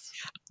with us?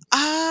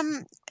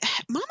 Mom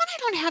and I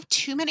don't have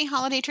too many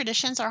holiday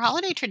traditions. Our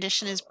holiday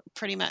tradition is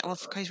pretty much, well,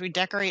 because we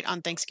decorate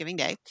on Thanksgiving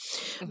Day,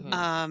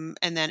 and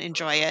then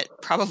enjoy it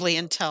probably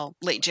until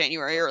late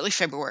January, early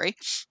February.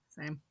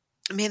 Same.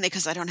 Mainly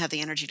because I don't have the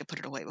energy to put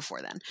it away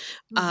before then.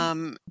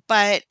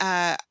 But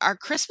our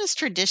Christmas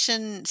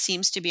tradition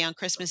seems to be on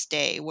Christmas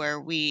Day, where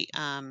we,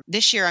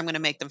 this year I'm going to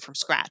make them from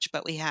scratch,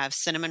 but we have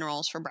cinnamon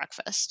rolls for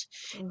breakfast.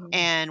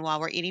 And while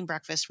we're eating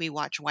breakfast, we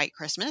watch White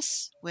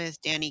Christmas with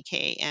Danny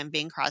Kaye and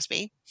Bing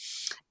Crosby.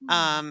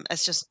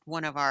 It's just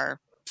one of our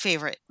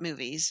favorite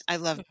movies. I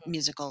love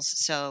musicals,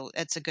 so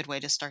it's a good way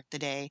to start the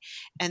day.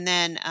 And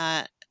then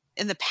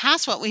in the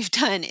past, what we've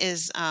done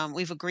is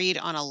we've agreed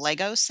on a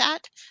Lego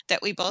set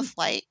that we both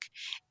like,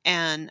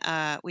 and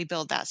we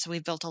build that. So we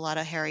built a lot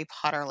of Harry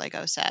Potter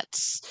Lego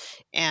sets,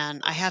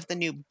 and I have the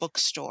new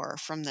bookstore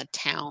from the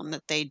town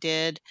that they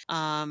did.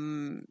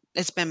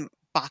 It's been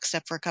boxed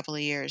up for a couple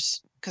of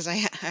years because I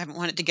haven't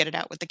wanted to get it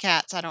out with the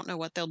cats. I don't know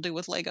what they'll do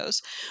with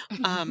Legos.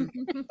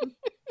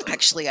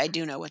 Actually, I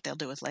do know what they'll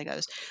do with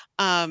Legos.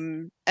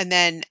 And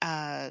then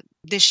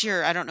this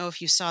year, I don't know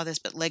if you saw this,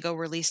 but Lego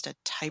released a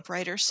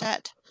typewriter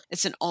set.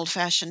 It's an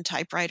old-fashioned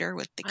typewriter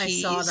with the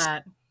keys. I saw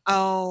that.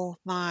 Oh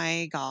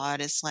my God.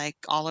 It's like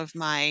all of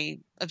my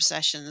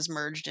obsessions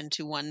merged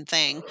into one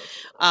thing.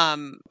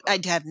 I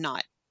have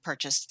not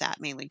purchased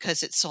that mainly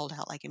because it sold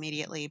out like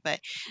immediately.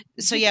 But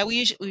so yeah,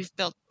 we've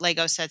built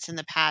Lego sets in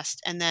the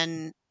past, and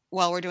then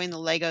while we're doing the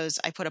Legos,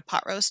 I put a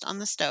pot roast on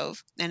the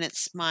stove, and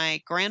it's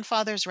my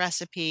grandfather's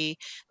recipe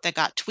that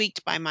got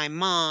tweaked by my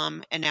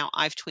mom, and now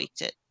I've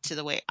tweaked it to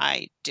the way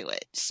I do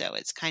it. So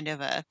it's kind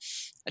of a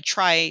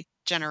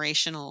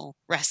tri-generational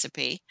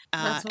recipe.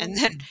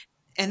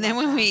 And then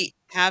when we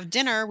have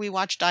dinner, we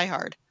watch Die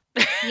Hard.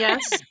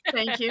 Yes,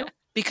 thank you.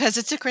 Because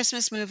it's a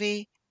Christmas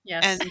movie.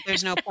 Yes. And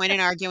there's no point in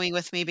arguing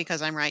with me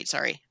because I'm right.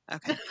 Sorry.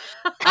 Okay.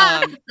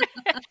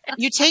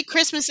 You take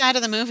Christmas out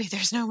of the movie,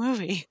 there's no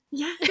movie.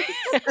 Yeah.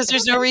 Because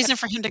there's no reason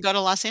for him to go to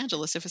Los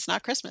Angeles if it's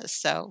not Christmas.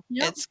 So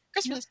it's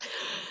Christmas.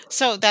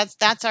 So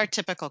that's our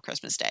typical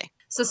Christmas day.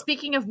 So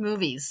speaking of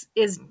movies,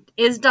 is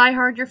Die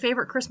Hard your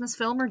favorite Christmas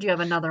film, or do you have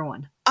another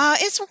one?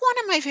 It's one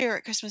of my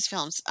favorite Christmas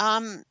films.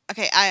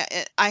 Okay,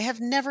 I have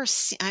never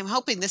seen. I'm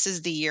hoping this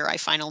is the year I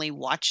finally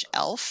watch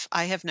Elf.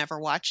 I have never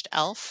wated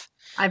Elf.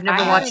 I've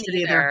never watched it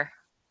either.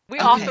 We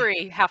all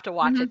three have to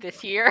watch it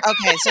this year.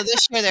 Okay, so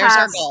this year there's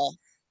our goal.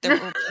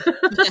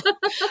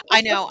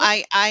 I know.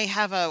 I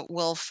have a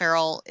Will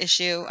Ferrell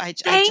issue.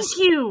 Thank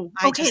you.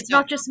 Okay, it's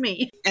not just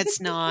me. It's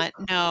not.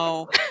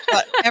 No.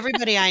 But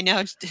everybody I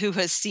know who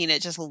has seen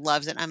it just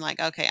loves it. I'm like,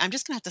 okay, I'm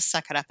just going to have to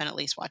suck it up and at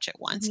least watch it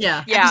once. Yeah.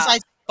 And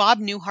besides, Bob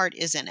Newhart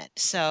is in it.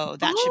 So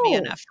that should be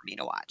enough for me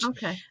to watch.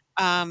 Okay.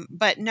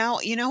 But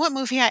no, you know what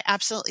movie I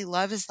absolutely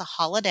love is The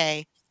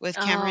Holiday with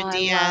Cameron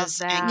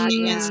Diaz and Kate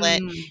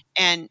Winslet.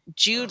 And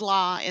Jude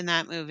Law in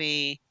that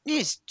movie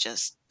is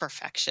just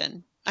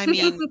perfection. I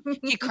mean,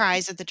 he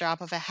cries at the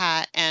drop of a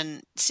hat,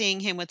 and seeing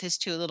him with his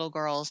two little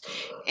girls.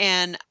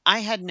 And I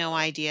had no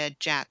idea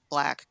Jack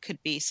Black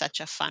could be such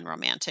a fun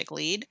romantic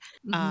lead.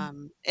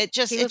 It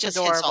just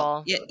adorable. hits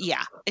all,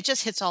 it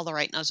just hits all the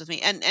right notes with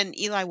me. And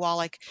Eli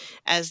Wallach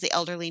as the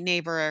elderly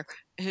neighbor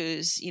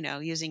who's,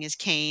 using his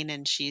cane,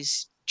 and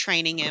she's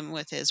training him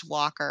with his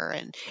walker.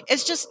 And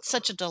it's just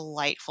such a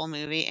delightful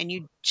movie. And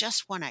you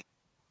just want to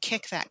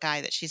kick that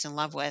guy that she's in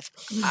love with.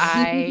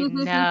 I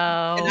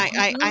know.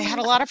 And I had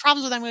a lot of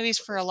problems with that movie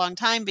for a long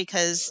time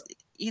because,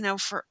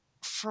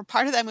 for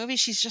part of that movie,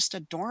 she's just a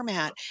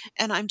doormat.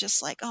 And I'm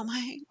just like, oh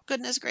my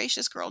goodness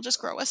gracious, girl,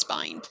 just grow a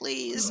spine,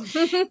 please.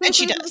 And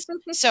she does.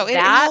 So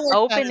that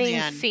opening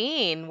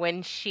scene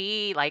when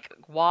she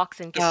walks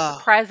and gets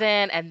the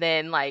present, and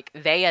then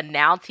they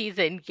announce he's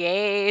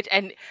engaged,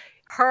 and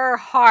her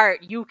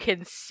heart, you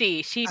can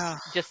see she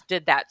just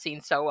did that scene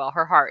so well.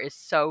 Her heart is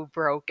so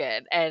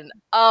broken, and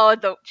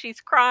she's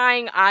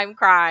crying, I'm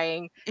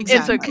crying.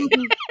 Exactly.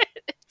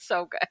 It's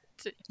so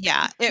good.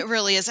 Yeah, it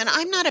really is. And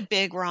I'm not a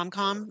big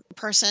rom-com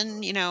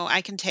person. I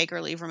can take or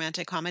leave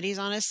romantic comedies,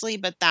 honestly,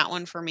 but that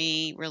one for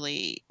me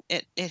really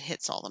it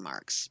hits all the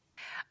marks.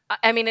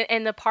 I mean,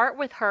 in the part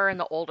with her and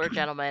the older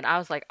gentleman, I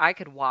was like, I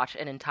could watch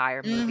an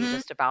entire movie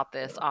just about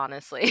this,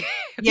 honestly.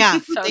 Yeah,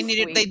 so they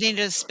needed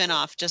a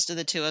spin-off just of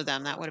the two of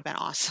them. That would have been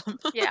awesome.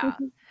 Yeah.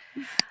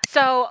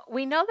 So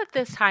we know that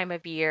this time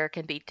of year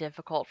can be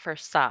difficult for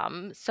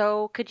some.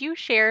 So could you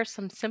share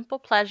some simple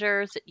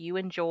pleasures that you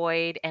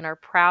enjoyed and are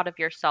proud of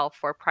yourself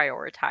for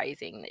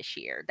prioritizing this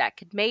year that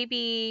could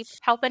maybe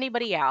help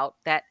anybody out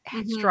that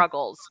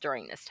struggles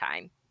during this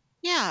time?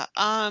 Yeah.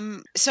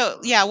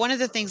 One of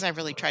the things I've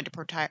really tried to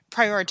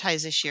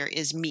prioritize this year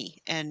is me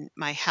and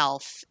my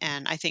health.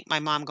 And I think my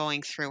mom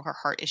going through her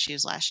heart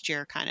issues last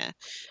year kind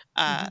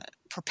of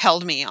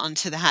propelled me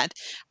onto that.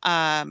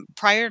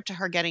 Prior to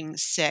her getting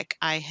sick,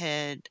 I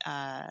had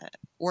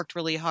worked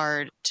really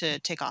hard to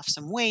take off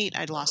some weight.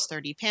 I'd lost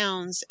 30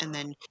 pounds, and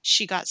then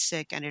she got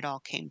sick and it all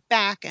came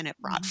back, and it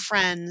brought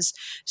friends.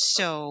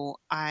 So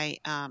I,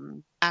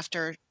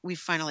 after we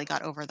finally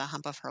got over the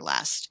hump of her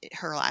last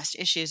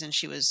issues and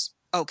she was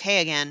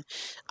okay again,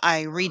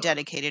 I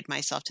rededicated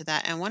myself to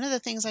that. And one of the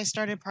things I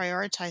started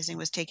prioritizing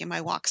was taking my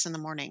walks in the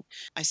morning.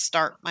 I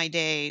start my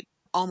day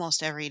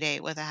almost every day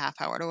with a half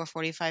hour to a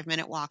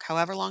 45-minute walk,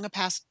 however long a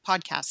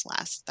podcast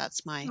lasts.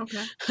 That's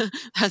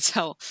that's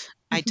how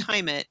I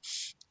time it.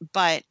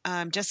 But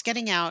just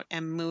getting out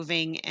and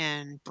moving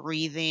and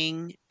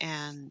breathing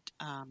and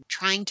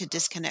trying to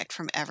disconnect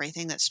from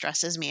everything that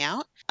stresses me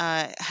out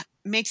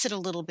makes it a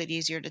little bit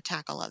easier to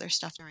tackle other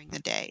stuff during the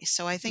day.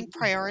 So I think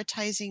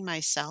prioritizing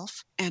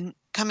myself and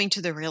coming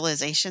to the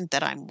realization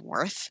that I'm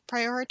worth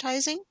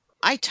prioritizing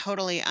I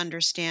totally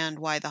understand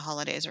why the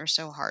holidays are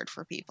so hard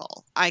for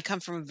people. I come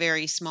from a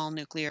very small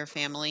nuclear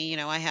family. You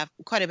know, I have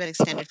quite a bit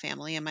extended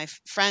family, and my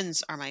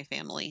friends are my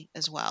family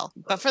as well.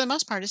 But for the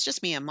most part, it's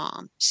just me and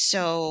mom.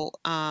 So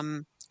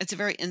it's a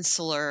very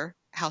insular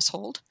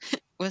household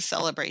with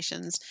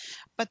celebrations,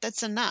 but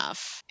that's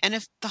enough. And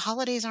if the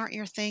holidays aren't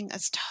your thing,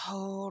 that's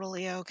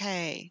totally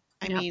okay.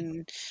 I Yep.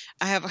 mean,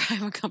 I have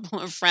a couple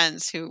of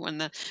friends who, when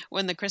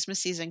the Christmas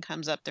season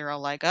comes up, they're all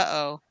like, "Uh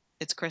oh,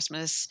 it's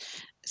Christmas.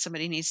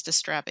 Somebody needs to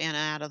strap Anna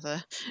out of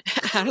the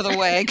out of the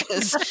way,"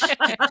 because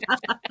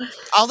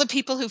all the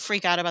people who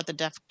freak out about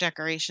the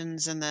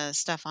decorations and the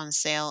stuff on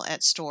sale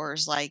at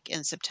stores like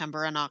in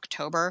September and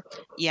October,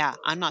 yeah,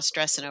 I'm not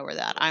stressing over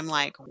that. I'm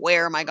like,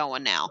 where am I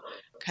going now?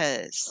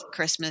 Because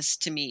Christmas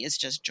to me is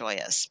just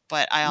joyous.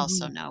 But I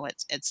also Mhm. know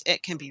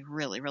it can be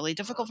really, really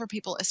difficult for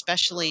people,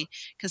 especially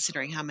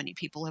considering how many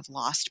people have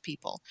lost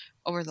people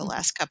over the Mhm.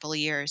 last couple of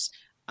years.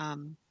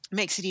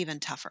 Makes it even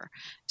tougher.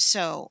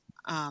 So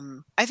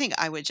I think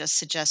I would just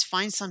suggest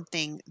find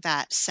something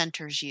that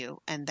centers you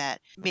and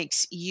that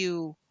makes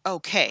you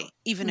okay,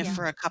 even if Yeah.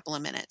 for a couple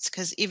of minutes,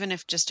 because even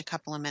if just a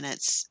couple of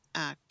minutes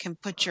can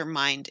put your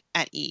mind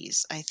at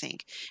ease, I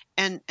think,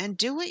 and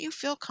do what you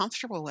feel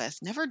comfortable with.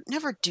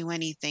 Never do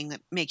anything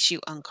that makes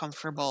you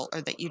uncomfortable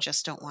or that you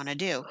just don't want to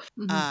do.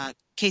 Mhm.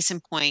 Case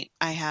in point,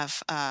 I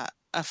have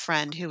a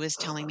friend who is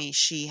telling me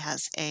she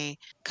has a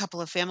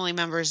couple of family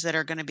members that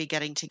are going to be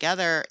getting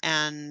together,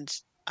 and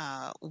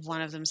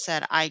one of them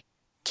said, "I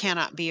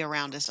cannot be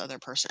around this other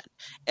person.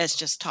 It's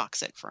just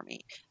toxic for me."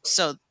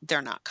 So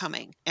they're not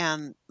coming.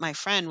 And my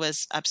friend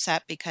was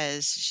upset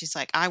because she's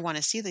like, "I want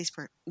to see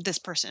this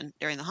person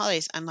during the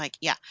holidays." I'm like,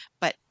 "Yeah,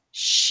 but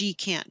she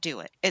can't do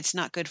it. It's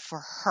not good for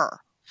her."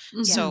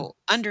 Yeah. Mhm. So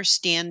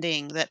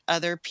understanding that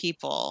other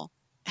people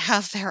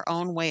have their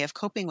own way of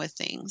coping with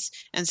things,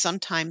 and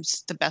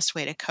sometimes the best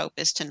way to cope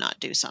is to not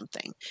do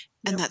something.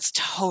 And Yep. that's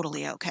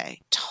totally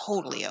okay.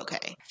 Totally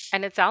okay.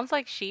 And it sounds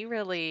like she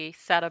really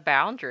set a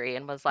boundary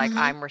and was like, Mhm.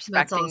 I'm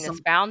That's respecting this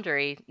awesome.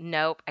 boundary.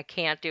 Nope, I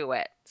can't do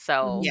it.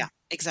 So, Yeah, Mhm.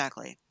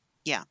 exactly.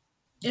 Yeah.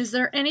 Is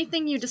there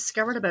anything you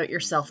discovered about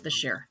yourself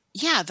this year?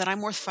 Yeah, that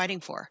I'm worth fighting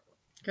for.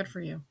 Good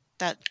for you.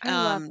 That I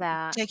love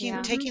that. taking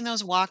Yeah. Mhm. taking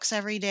those walks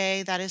every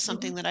day, that is Mhm.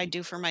 something that I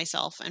do for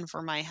myself and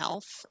for my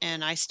health,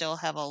 and I still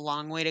have a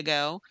long way to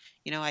go.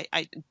 You know,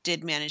 I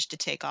did manage to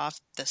take off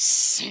the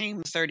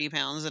same 30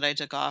 pounds that I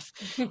took off,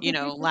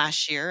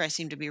 last year. I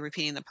seem to be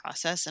repeating the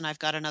process, and I've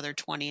got another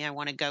 20 I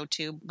want to go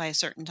to by a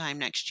certain time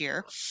next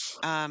year.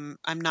 I'm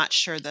not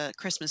sure the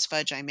Christmas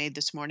fudge I made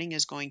this morning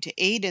is going to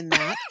aid in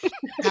that.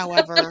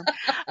 However,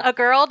 A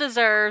girl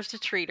deserves to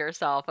treat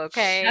herself,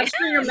 okay? That's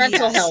for your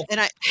mental yes, health. and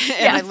I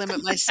and I Yes. limit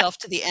myself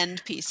to the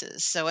end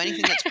pieces, so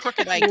anything that's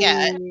crooked I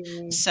get.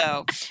 Ooh.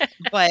 So,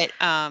 but,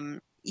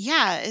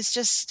 yeah, it's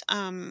just,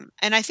 and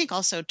I think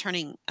also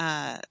turning,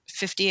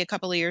 50 a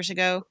couple of years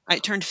ago. I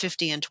turned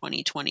 50 in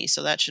 2020,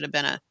 so that should have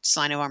been a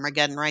sign of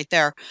Armageddon right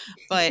there.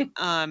 But,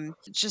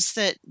 just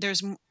that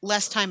there's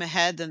less time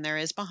ahead than there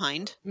is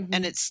behind,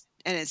 and Mhm.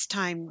 it's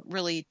time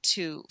really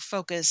to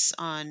focus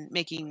on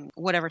making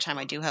whatever time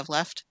I do have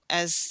left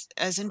as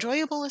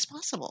enjoyable as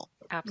possible.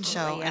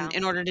 Absolutely, So, and yeah.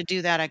 in order to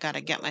do that, I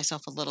gotta get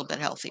myself a little bit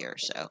healthier.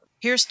 So,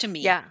 here's to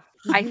me. Yeah.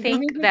 I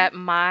think that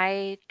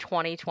my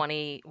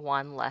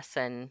 2021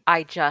 lesson,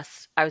 I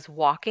was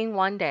walking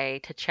one day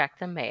to check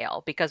the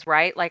mail because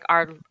right, like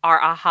our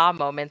aha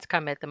moments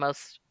come at the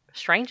most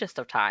strangest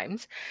of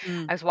times.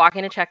 Mm, I was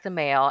walking to check the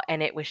mail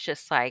and it was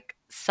just like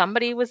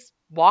somebody was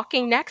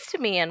walking next to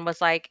me and was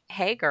like,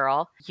 "Hey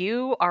girl,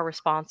 you are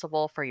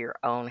responsible for your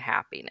own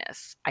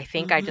happiness." I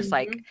think I mhm, just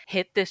like Mhm.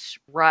 hit this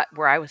rut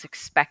where I was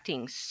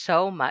expecting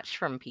so much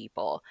from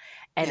people.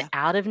 And yeah.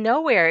 out of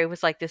nowhere, it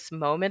was like this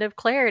moment of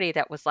clarity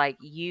that was like,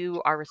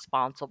 you are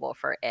responsible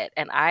for it.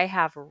 And I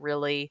have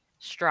really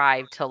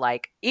strived to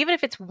like, even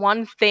if it's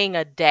one thing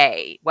a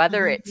day,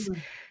 whether Mhm, it's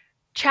Mhm.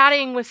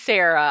 chatting with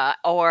Sarah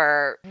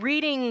or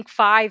reading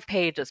 5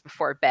 pages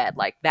before bed,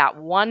 like that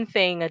one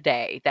thing a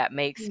day that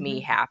makes me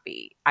Mhm.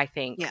 happy, I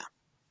think yeah.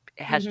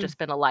 has Mhm. just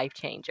been a life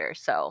changer.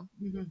 So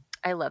Mhm.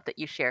 I love that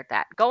you shared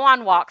that. Go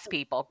on walks,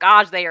 people.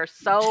 Gosh, they're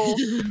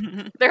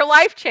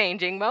life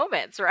changing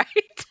moments, right?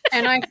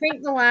 And I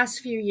think the last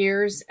few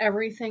years,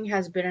 everything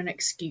has been an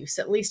excuse.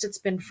 At least it's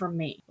been for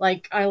me.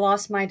 Like I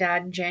lost my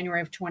dad in January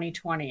of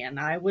 2020, and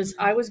I was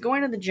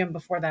going to the gym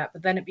before that,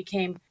 but then it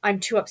became I'm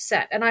too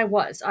upset, and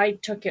I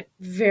took it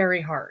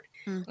very hard.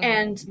 Mhm, Mhm.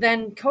 And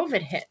then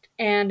COVID hit,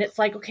 and it's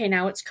like, okay,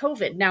 now it's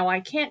COVID. Now I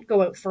can't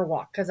go out for a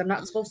walk because I'm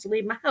not supposed to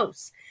leave my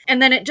house.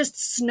 And then it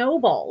just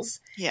snowballs.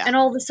 yeah. And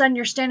all of a sudden,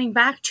 you're standing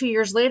back 2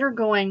 years later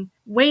going,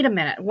 wait a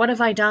minute, what have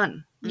I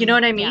done? You know Mm,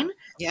 what I Yeah. mean?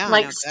 yeah, I know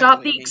Like, exactly stop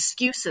what the you mean.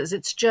 excuses.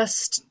 It's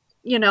just,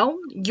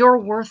 you're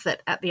worth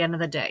it at the end of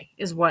the day,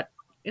 is Yeah.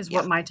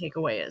 what my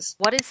takeaway is.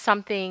 What is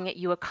something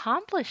you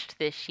accomplished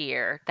this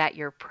year that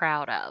you're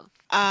proud of?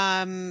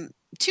 Um,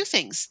 two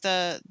things.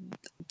 The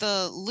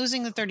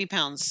losing the 30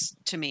 pounds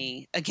to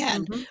me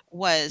again Mm-hmm.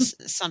 was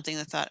something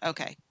that thought,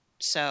 okay,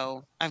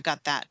 so I've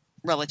got that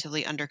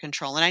relatively under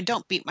control, and I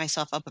don't beat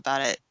myself up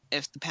about it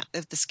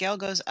if the scale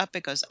goes up,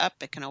 it goes up.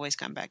 It can always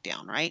come back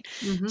down, right?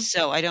 Mm-hmm.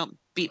 So I don't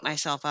beat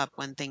myself up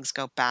when things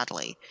go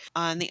badly.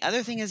 And the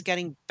other thing is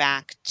getting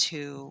back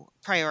to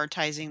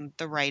prioritizing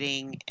the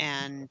writing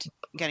and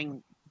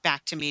getting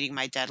back to meeting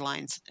my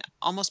deadlines,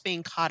 almost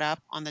being caught up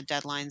on the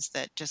deadlines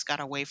that just got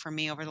away from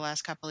me over the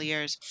last couple of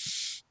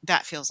years.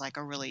 That feels like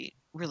a really,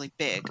 really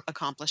big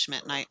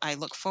accomplishment. And I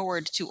look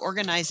forward to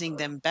organizing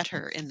them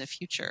better in the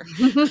future.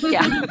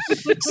 Yeah.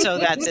 so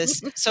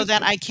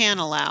that I can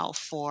allow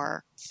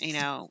for,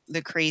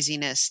 the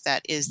craziness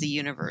that is the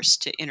universe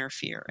to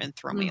interfere and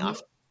throw me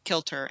off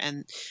kilter.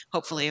 And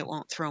hopefully it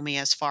won't throw me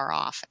as far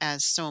off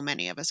as so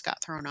many of us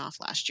got thrown off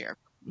last year.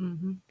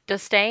 Mm-hmm.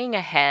 Does staying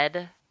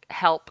ahead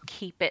help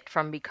keep it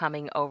from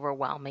becoming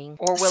overwhelming,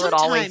 or will it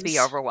always be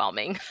Sometimes.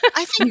 overwhelming?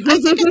 I think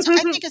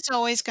it's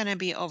always going to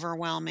be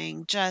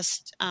overwhelming.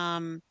 Just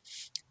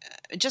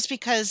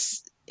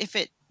because if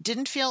it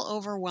didn't feel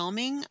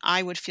overwhelming,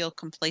 I would feel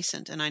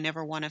complacent, and I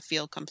never want to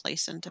feel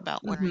complacent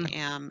about where I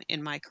am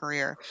in my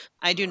career.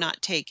 I do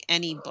not take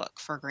any book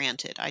for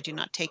granted. I do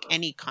not take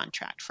any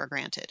contract for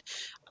granted.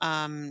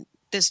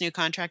 This new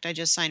contract I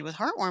just signed with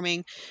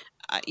Heartwarming,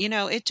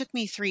 it took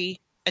me 3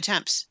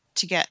 attempts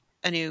to get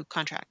a new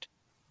contract.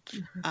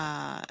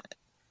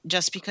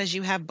 Just because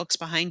you have books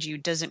behind you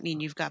doesn't mean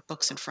you've got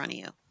books in front of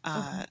you.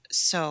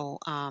 So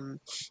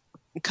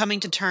coming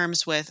to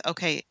terms with,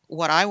 okay,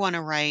 what I want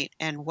to write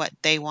and what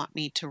they want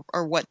me to,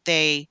 or what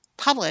they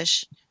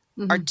publish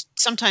are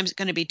sometimes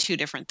going to be 2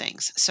 different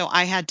things. So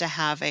I had to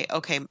have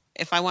okay,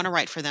 if I want to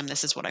write for them,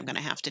 this is what I'm going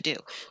to have to do.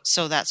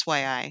 So that's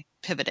why I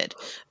pivoted.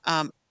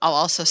 I'll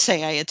also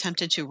say I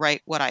attempted to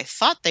write what I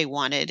thought they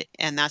wanted.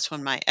 And that's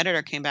when my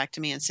editor came back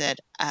to me and said,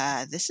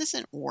 this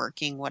isn't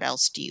working. What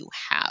else do you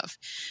have?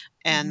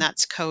 And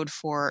that's code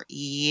for,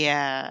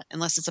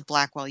 unless it's a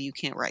Blackwell, you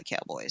can't write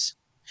cowboys.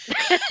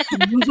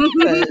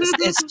 Because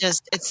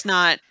it's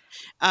not,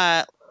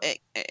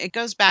 it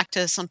goes back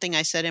to something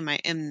I said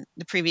in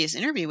the previous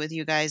interview with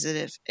you guys,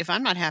 that if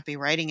I'm not happy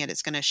writing it,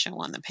 it's going to show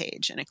on the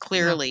page. And it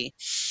clearly,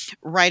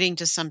 writing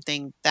to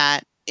something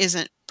that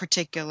isn't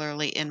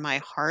particularly in my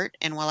heart.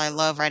 And while I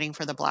love writing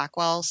for the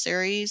Blackwell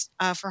series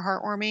for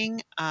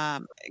Heartwarming,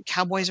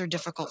 cowboys are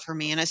difficult for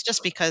me. And it's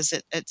just because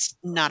it's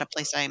not a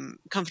place I'm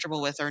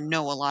comfortable with or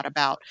know a lot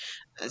about.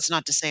 It's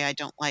not to say I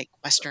don't like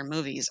Western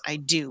movies. I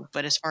do.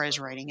 But as far as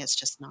writing, it's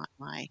just not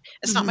my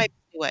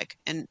bailiwick.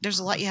 And there's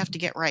a lot you have to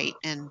get right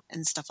and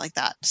stuff like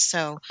that.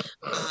 So,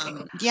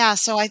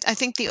 so I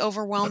think the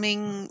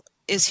overwhelming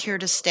is here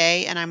to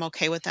stay, and I'm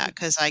okay with that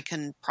because I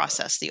can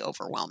process the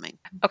overwhelming.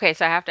 Okay,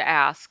 so I have to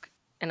ask,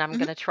 and I'm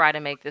going to try to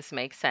make this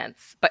make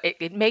sense, but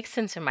it makes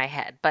sense in my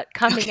head. But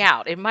coming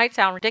out, it might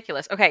sound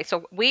ridiculous. Okay,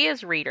 so we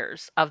as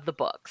readers of the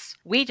books,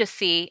 we just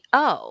see,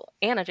 oh,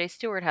 Anna J.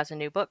 Stewart has a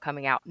new book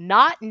coming out,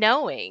 not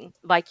knowing,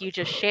 like you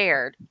just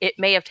shared, it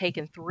may have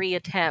taken 3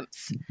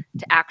 attempts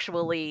to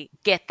actually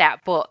get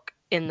that book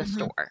in the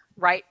store,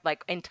 right?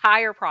 Like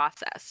entire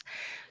process.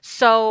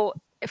 So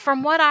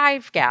from what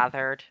I've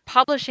gathered,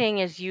 publishing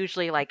is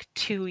usually like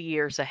 2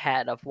 years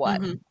ahead of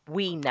what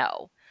we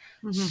know.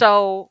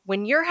 So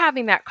when you're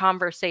having that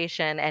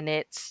conversation and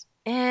it's,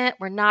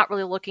 we're not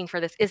really looking for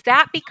this, is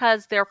that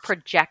because they're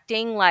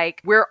projecting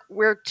like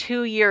we're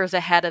 2 years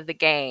ahead of the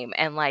game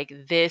and like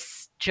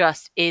this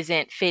just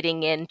isn't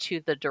fitting into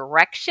the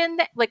direction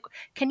that, like,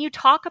 can you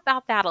talk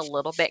about that a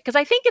little bit? Because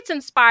I think it's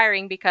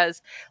inspiring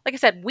because, like I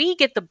said, we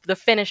get the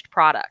finished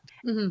product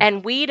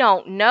and we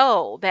don't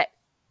know that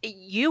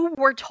you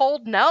were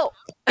told no.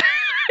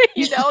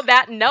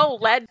 That no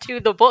led to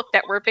the book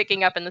that we're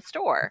picking up in the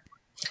store.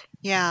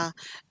 Yeah.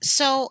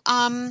 So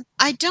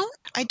I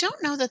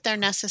don't know that they're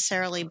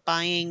necessarily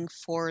buying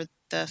for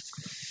the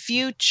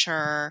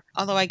future,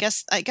 although I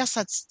guess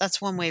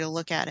that's one way to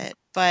look at it.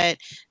 But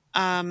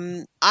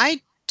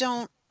I've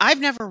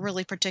never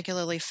really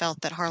particularly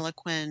felt that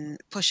Harlequin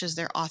pushes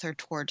their author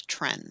toward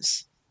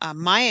trends.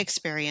 My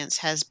experience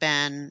has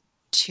been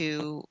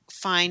to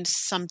find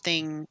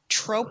something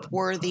trope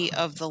worthy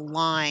of the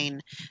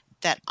line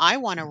that I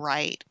want to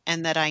write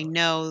and that I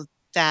know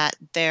that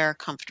they're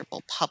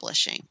comfortable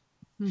publishing.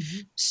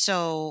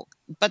 So,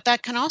 but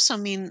that can also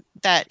mean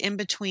that in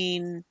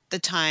between the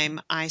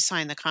time I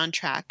sign the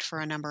contract for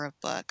a number of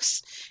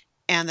books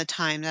and the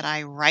time that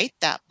I write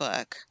that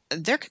book,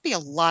 there could be a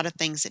lot of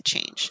things that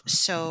change.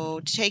 So,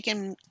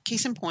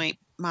 case in point,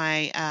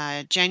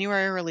 my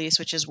January release,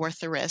 which is Worth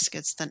the Risk,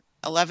 it's the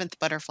 11th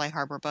Butterfly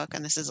Harbor book,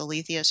 and this is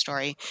Alethea's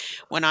story.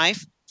 When I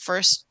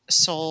first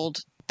sold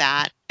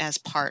that as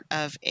part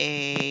of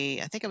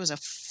I think it was a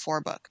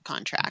 4-book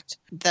contract.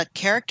 The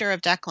character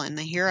of Declan,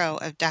 the hero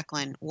of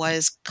Declan,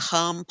 was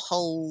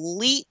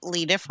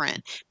completely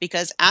different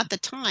because at the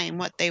time,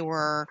 what they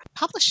were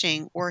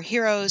publishing were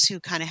heroes who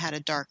kind of had a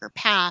darker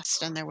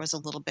past, and there was a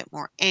little bit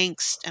more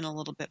angst and a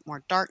little bit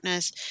more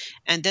darkness.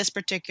 And this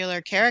particular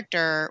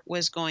character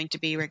was going to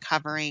be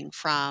recovering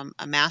from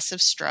a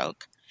massive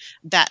stroke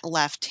that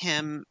left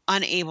him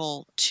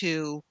unable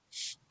to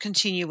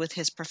continue with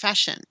his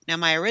profession. Now,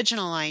 my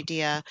original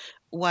idea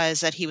was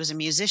that he was a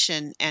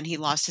musician and he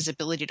lost his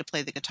ability to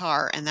play the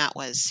guitar, and that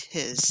was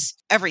his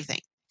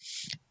everything.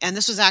 And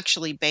this was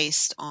actually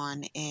based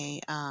on a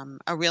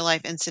real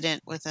life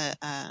incident with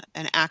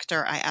an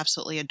actor I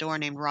absolutely adore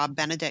named Rob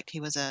Benedict.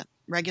 He was a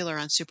regular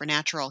on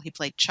Supernatural. He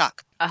played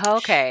Chuck.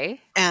 Okay.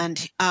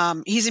 And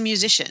he's a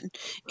musician.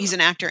 He's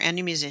an actor and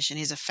a musician.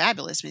 He's a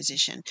fabulous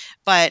musician.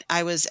 But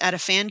I was at a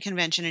fan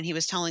convention and he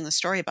was telling the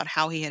story about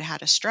how he had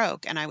had a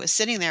stroke. And I was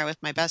sitting there with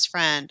my best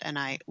friend and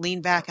I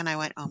leaned back and I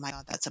went, oh my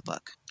God, that's a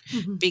book.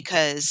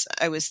 Because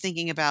I was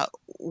thinking about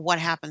what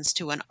happens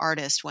to an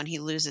artist when he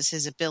loses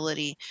his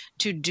ability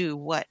to do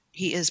what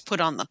he is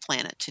put on the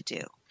planet to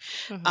do.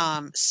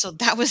 So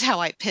that was how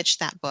I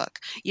pitched that book.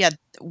 Yeah,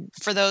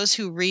 for those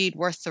who read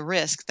Worth the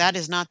Risk, that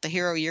is not the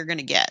hero you're going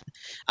to get.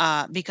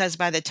 Because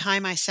by the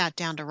time I sat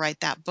down to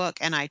write that book,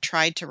 and I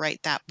tried to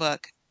write that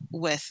book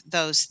with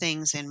those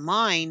things in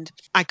mind,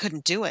 I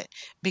couldn't do it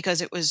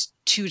because it was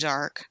too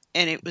dark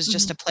and it was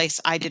just a place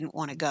I didn't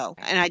want to go.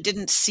 And I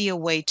didn't see a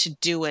way to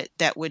do it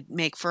that would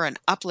make for an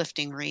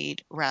uplifting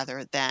read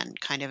rather than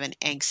kind of an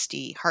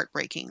angsty,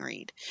 heartbreaking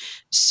read.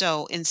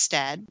 So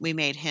instead, we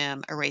made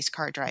him a race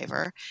car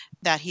driver,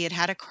 that he had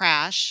had a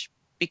crash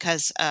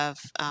because of,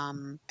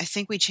 I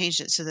think we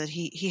changed it so that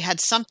he had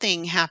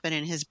something happen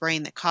in his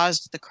brain that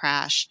caused the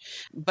crash,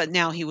 but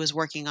now he was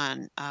working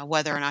on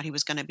whether or not he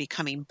was going to be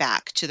coming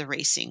back to the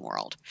racing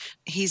world.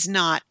 He's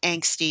not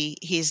angsty,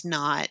 he's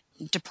not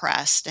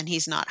depressed, and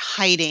he's not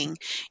hiding.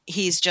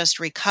 He's just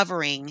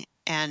recovering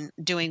and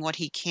doing what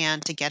he can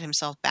to get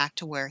himself back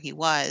to where he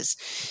was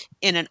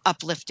in an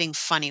uplifting,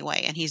 funny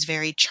way. And he's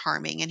very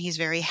charming and he's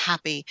very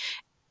happy.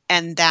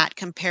 And that,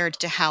 compared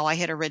to how I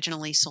had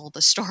originally sold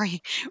the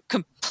story,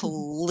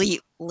 completely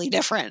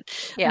different.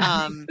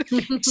 Yeah.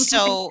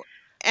 So,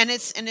 and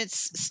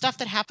it's stuff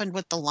that happened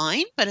with the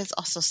line, but it's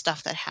also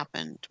stuff that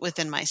happened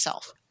within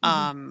myself,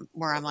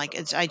 where I'm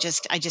like, I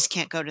just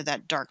can't go to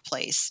that dark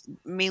place,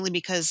 mainly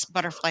because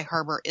Butterfly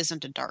Harbor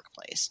isn't a dark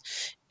place.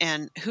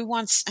 And who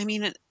wants, I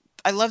mean,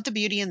 I love the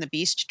Beauty and the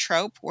Beast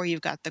trope where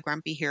you've got the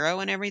grumpy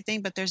hero and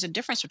everything, but there's a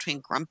difference between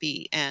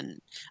grumpy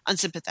and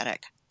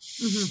unsympathetic.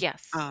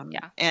 Yes.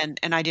 Yeah. And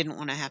I didn't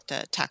want to have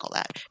to tackle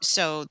that.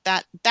 So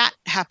that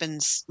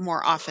happens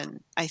more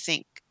often, I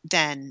think,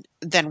 than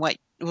what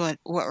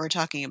we're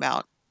talking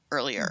about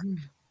earlier.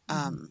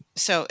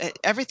 So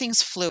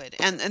everything's fluid.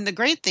 And the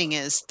great thing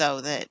is,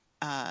 though, that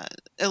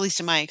at least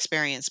in my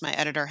experience, my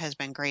editor has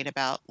been great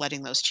about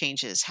letting those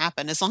changes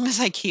happen as long as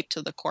I keep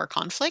to the core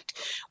conflict,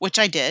 which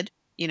I did.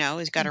 You know,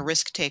 he's got a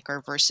risk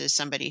taker versus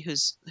somebody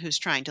who's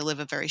trying to live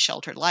a very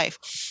sheltered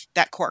life.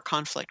 That core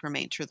conflict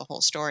remained through the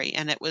whole story,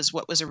 and it was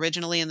what was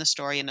originally in the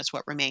story, and it's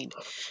what remained.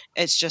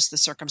 It's just the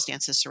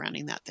circumstances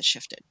surrounding that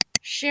shifted.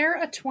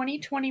 Share a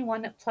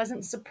 2021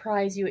 pleasant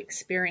surprise you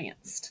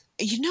experienced.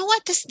 You know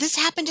what? This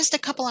happened just a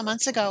couple of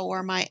months ago,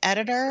 where my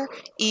editor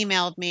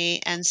emailed me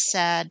and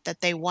said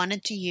that they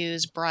wanted to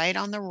use Bride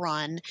on the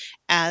Run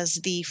as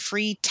the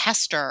free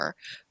tester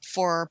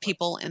for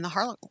people in the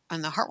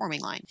heartwarming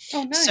line.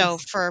 Oh, nice. So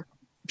for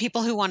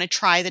people who want to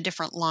try the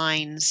different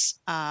lines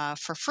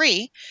for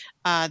free,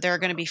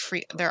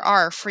 there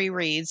are free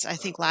reads. I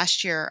think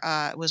last year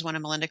was one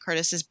of Melinda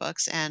Curtis's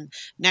books, and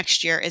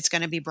next year it's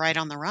going to be Bride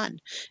on the Run.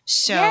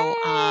 So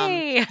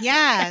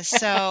yeah,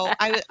 so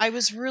I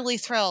was really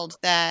thrilled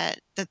that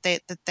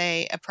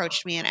they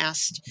approached me and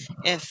asked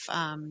if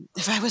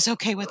I was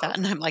okay with that,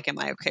 and I'm like, am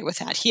I okay with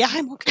that? Yeah,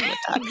 I'm okay with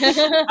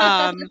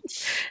that.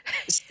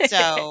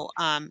 So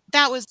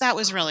that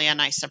was really a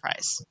nice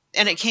surprise,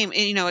 and it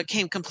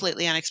came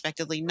completely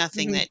unexpectedly.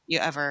 Nothing that you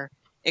ever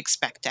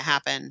expect to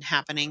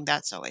happening.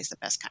 That's always the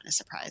best kind of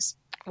surprise.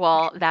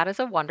 Well, that is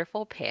a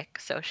wonderful pick.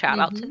 So shout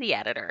out to the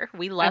editor.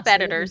 We love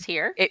editors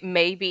here. It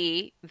may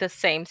be the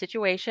same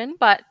situation,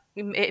 but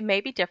it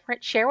may be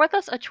different. Share with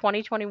us a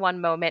 2021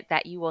 moment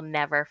that you will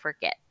never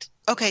forget.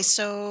 Okay,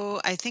 so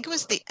I think it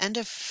was the end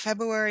of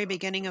February,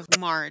 beginning of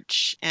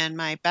March, and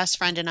my best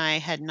friend and I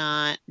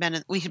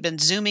we had been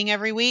Zooming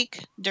every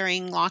week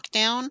during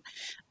lockdown.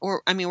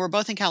 We're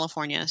both in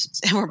California,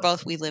 and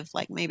we live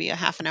like maybe a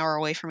half an hour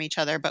away from each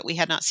other, but we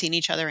had not seen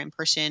each other in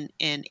person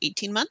in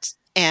 18 months.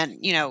 And,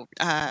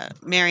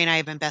 Mary and I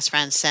have been best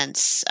friends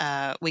since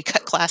we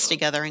cut class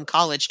together in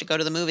college to go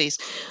to the movies.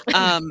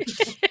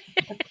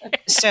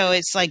 So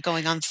it's like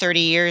going on 30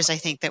 years, I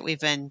think, that we've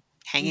been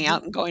hanging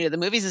out and going to the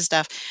movies and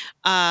stuff.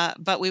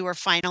 But we were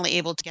finally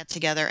able to get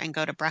together and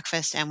go to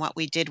breakfast. And what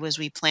we did was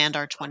we planned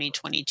our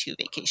 2022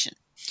 vacation.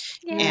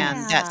 Yeah.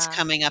 And that's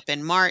coming up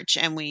in March.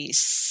 And we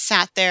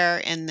sat there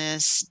in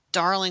this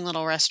darling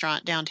little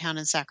restaurant downtown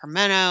in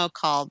Sacramento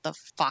called the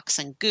Fox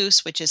and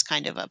Goose, which is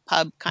kind of a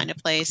pub kind of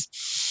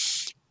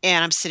place.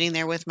 And I'm sitting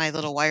there with my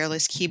little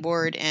wireless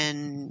keyboard,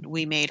 and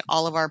we made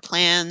all of our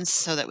plans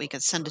so that we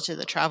could send it to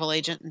the travel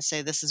agent and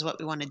say, this is what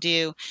we want to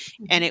do.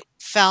 And it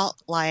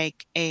felt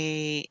like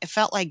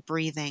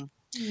breathing.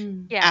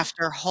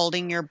 After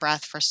holding your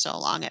breath for so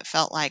long. It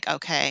felt like,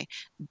 okay,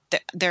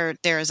 there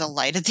is a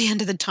light at the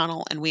end of the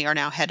tunnel, and we are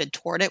now headed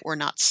toward it. We're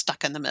not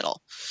stuck in the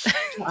middle.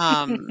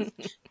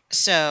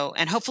 So,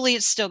 and hopefully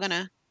it's still going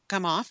to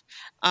come off.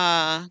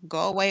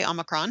 Go away,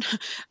 Omicron.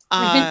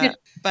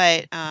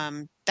 But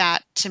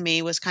that to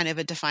me was kind of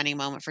a defining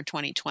moment for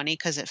 2020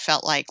 because it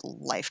felt like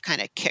life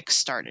kind of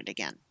kick-started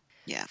again.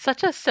 Yeah.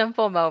 Such a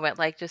simple moment,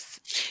 like just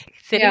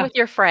sitting with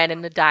your friend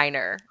in the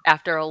diner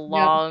after a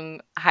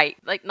long hike,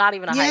 like not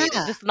even a hike,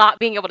 just not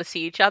being able to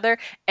see each other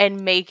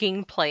and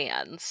making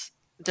plans.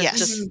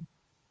 That's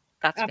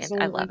Absolutely.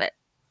 I love it.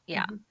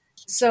 Yeah.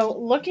 So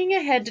looking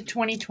ahead to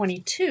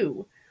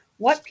 2022,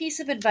 what piece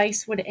of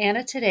advice would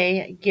Anna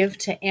today give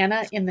to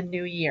Anna in the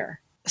new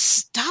year?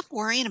 Stop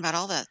worrying about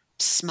all that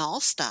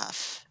small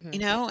stuff,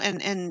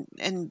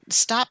 and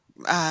stop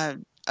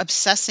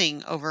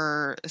obsessing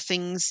over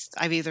things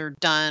I've either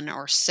done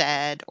or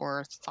said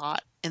or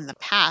thought in the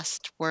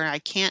past where I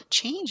can't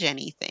change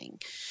anything.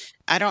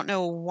 I don't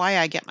know why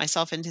I get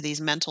myself into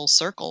these mental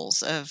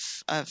circles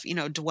of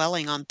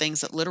dwelling on things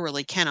that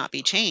literally cannot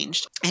be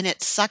changed, and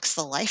it sucks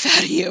the life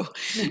out of you.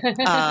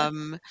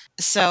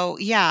 So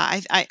yeah,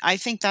 I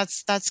think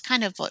that's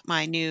kind of what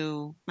my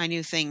new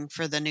thing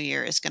for the new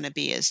year is going to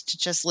be, is to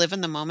just live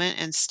in the moment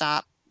and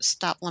stop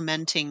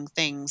lamenting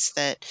things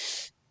that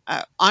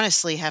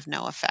honestly have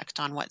no effect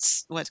on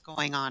what's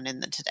going on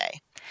in the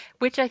today.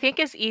 Which I think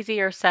is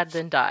easier said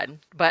than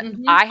done, but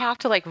I have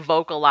to like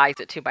vocalize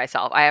it to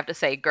myself. I have to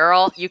say,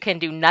 girl, you can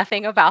do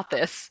nothing about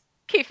this.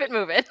 Keep it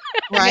moving.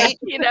 Right?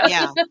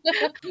 Yeah.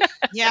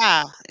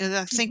 Yeah.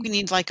 I think we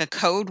need like a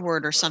code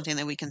word or something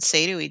that we can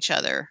say to each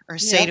other or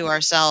say to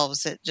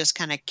ourselves that just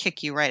kind of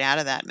kick you right out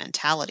of that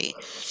mentality.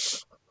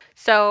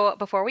 So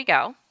before we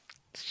go,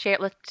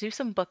 let's do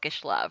some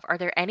bookish love. Are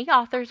there any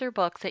authors or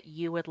books that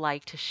you would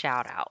like to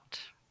shout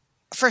out?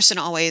 First and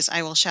always,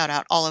 I will shout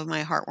out all of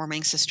my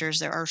heartwarming sisters.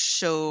 There are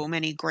so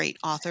many great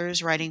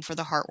authors writing for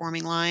the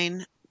heartwarming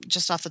line.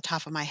 Just off the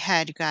top of my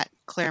head, you got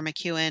Claire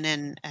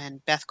McEwen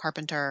and Beth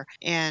Carpenter,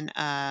 and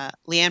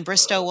Leanne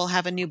Bristow will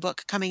have a new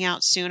book coming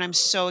out soon. I'm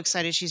so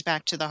excited she's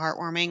back to the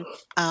heartwarming.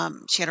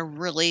 She had a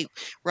really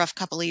rough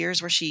couple of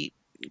years where she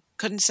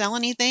couldn't sell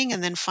anything,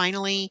 and then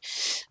finally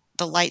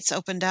the lights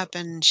opened up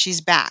and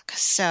she's back.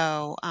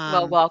 So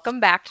well,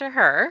 welcome back to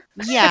her.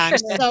 Yeah,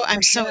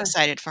 I'm so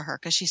excited for her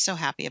because she's so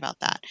happy about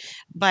that.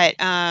 But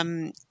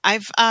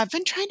I've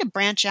been trying to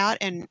branch out,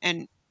 and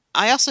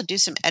I also do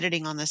some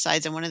editing on the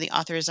sides. And one of the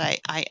authors I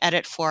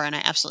edit for, and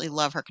I absolutely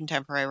love her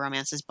contemporary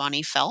romance, is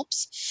Bonnie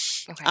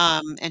Phelps. Okay.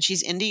 And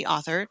she's indie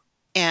author.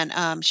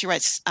 And she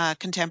writes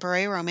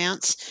contemporary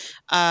romance,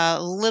 a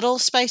little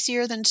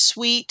spicier than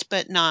sweet,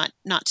 but not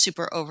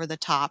super over the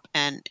top.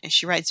 And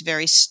she writes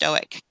very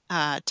stoic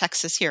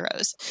Texas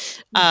heroes.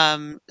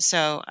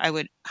 So I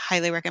would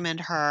highly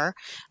recommend her.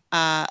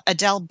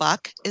 Adele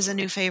Buck is a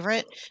new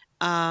favorite.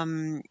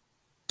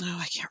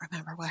 I can't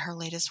remember what her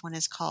latest one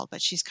is called,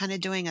 but she's kind of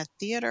doing a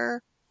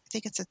theater. I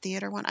think it's a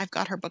theater one. I've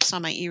got her books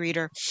on my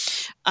e-reader.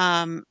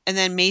 And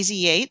then Maisie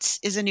Yates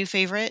is a new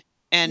favorite.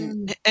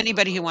 And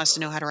anybody who wants to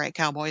know how to write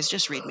cowboys,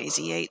 just read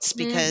Maisie Yates,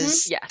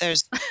 because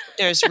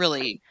there's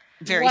really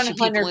very 100%. Few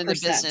people in the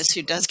business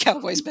who does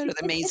cowboys better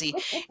than Maisie.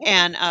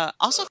 And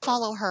also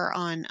follow her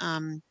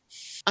on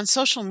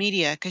social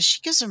media, because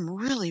she gives some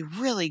really,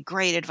 really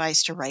great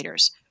advice to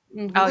writers.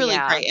 Really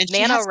great. And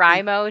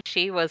NaNoWriMo,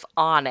 she was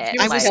on it.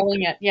 She was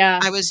killing it,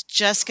 I was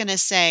just going to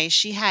say,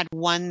 she had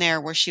one there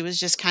where she was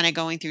just kind of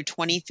going through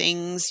 20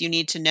 things you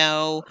need to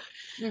know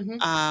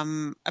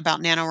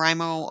about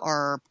NaNoWriMo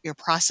or your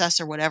process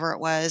or whatever it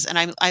was. And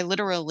I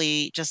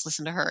literally just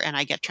listen to her and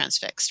I get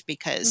transfixed,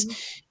 because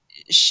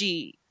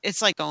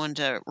it's like going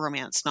to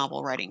romance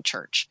novel writing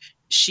church.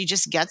 She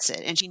just gets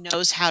it, and she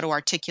knows how to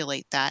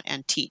articulate that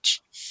and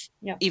teach.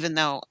 Even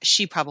though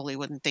she probably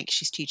wouldn't think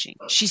she's teaching.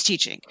 She's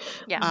teaching.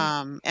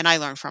 And I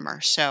learned from her.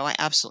 So I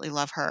absolutely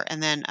love her.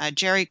 And then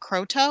Jerry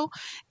Croteau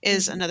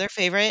is another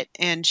favorite,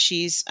 and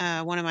she's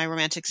one of my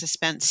romantic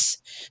suspense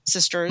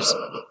sisters.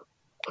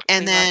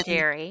 And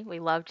we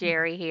love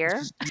Jerry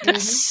here.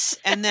 Yes.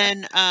 And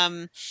then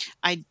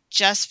I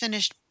just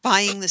finished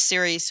buying the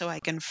series so I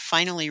can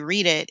finally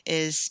read it,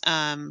 is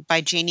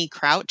by Janie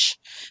Crouch.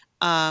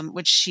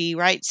 Which she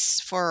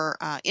writes for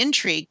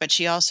Intrigue, but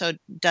she also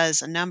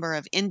does a number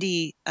of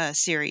indie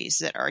series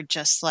that are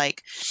just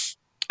like,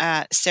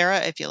 Sarah,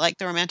 if you like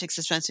the romantic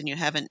suspense and you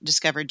haven't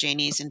discovered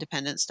Janie's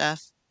independent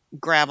stuff,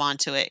 grab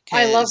onto it.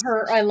 I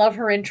love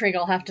her Intrigue.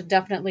 I'll have to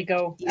definitely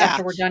go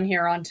after we're done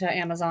here onto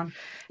Amazon.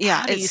 Yeah,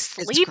 how do you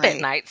sleep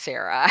at night,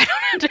 Sarah? I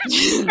don't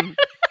understand.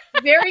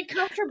 Very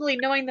comfortably,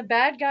 knowing the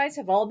bad guys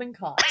have all been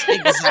caught.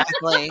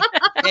 Exactly.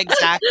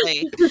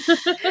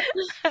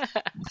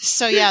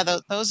 So yeah,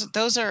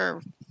 those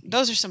are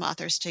some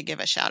authors to give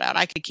a shout out.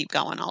 I could keep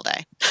going all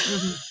day.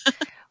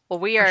 Well,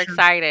 we are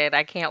excited.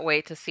 I can't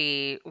wait to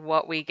see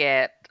what we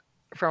get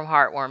from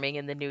Heartwarming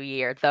in the new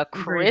year. The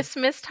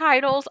Christmas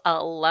titles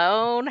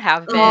alone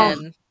have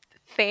been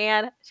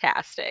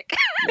fantastic.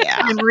 Yeah.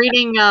 I'm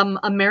reading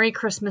A Merry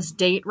Christmas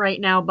Date right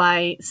now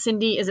by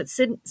Cindy. Is it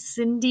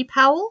Cindy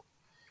Powell?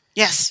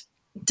 Yes.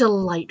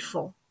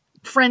 Delightful.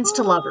 Friends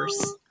to lovers.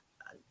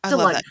 I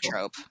love that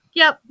trope.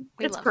 Yep.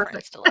 We it's love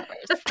perfect.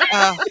 Friends to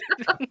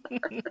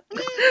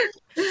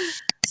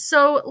lovers.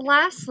 So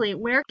lastly,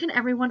 where can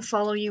everyone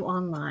follow you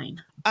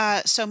online?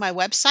 So my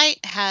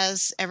website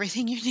has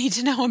everything you need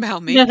to know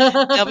about me.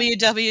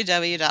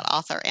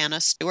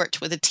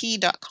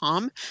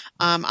 www.authorannastewart.com.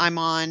 I'm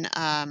on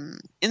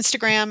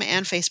Instagram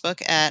and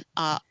Facebook at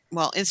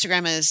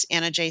Instagram is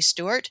Anna J.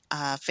 Stewart.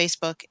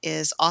 Facebook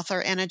is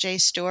author Anna J.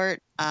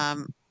 Stewart.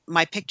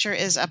 My picture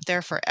is up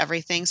there for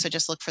everything, so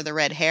just look for the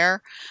red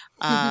hair.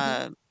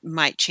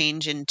 Might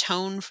change in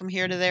tone from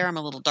here to there. I'm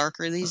a little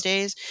darker these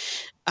days.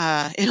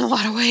 In a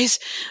lot of ways,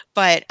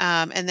 but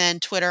and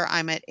then Twitter,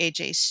 I'm at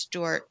AJ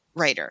Stewart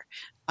Writer.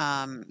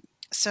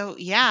 So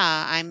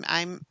yeah,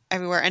 I'm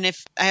everywhere, and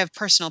if I have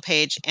personal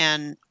page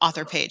and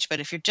author page, but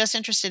if you're just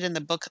interested in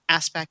the book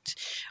aspect,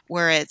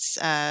 where it's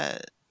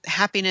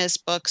happiness,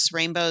 books,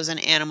 rainbows,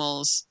 and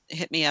animals,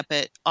 hit me up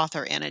at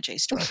author Anna J.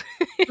 Stewart.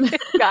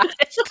 Got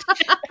it.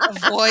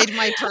 Avoid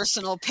my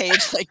personal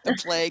page like the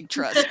plague,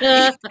 trust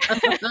me.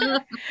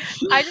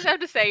 I just have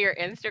to say, your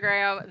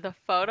Instagram, the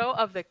photo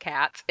of the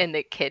cats in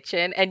the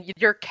kitchen, and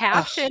your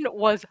caption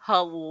was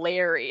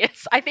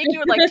hilarious. I think you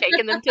had like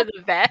taken them to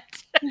the vet.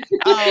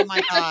 Oh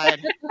my God.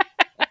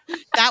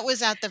 That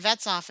was at the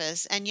vet's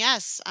office. And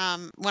yes,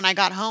 when I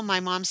got home, my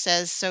mom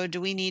says, so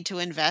do we need to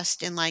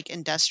invest in like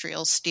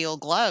industrial steel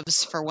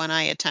gloves for when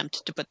I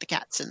attempt to put the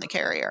cats in the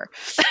carrier?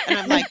 And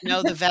I'm like,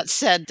 no, the vet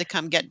said to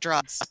come get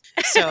drugs.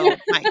 So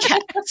my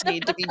cats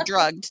need to be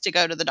drugged to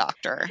go to the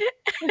doctor.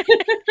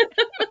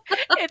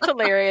 It's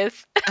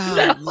hilarious. Oh,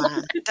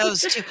 man.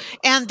 Those two.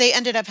 And they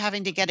ended up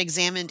having to get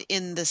examined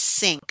in the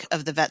sink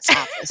of the vet's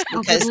office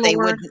because they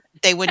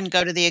wouldn't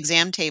go to the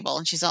exam table.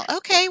 And she's all,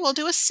 okay, we'll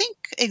do a sink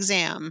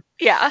exam.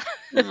 Yeah.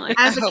 Like,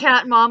 As a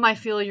cat mom, I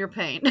feel your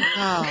pain.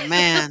 Oh,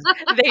 man.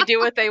 They do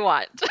what they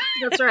want.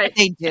 That's right.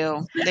 They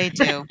do. They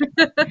do.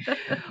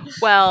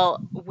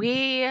 Well,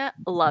 we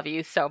love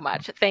you so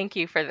much. Thank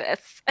you for this.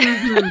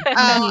 Mm-hmm.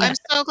 Oh, I'm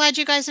so glad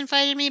you guys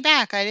invited me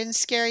back. I didn't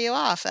scare you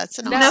off. That's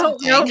an awesome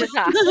No, thing.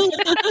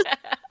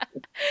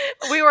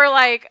 We were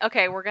like,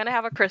 okay, we're going to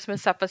have a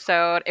Christmas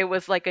episode. It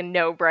was like a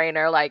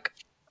no-brainer. Like,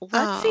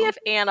 let's see if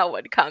Anna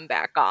would come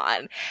back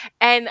on.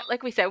 And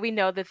like we said, we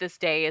know that this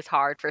day is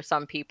hard for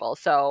some people.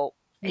 So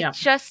it's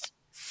just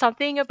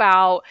something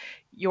about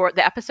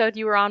the episode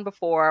you were on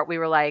before. We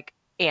were like,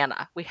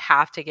 Anna, we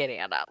have to get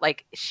Anna.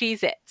 Like,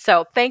 she's it.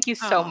 So thank you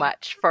so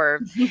much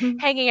for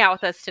hanging out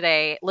with us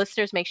today.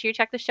 Listeners, make sure you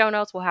check the show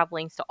notes. We'll have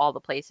links to all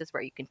the places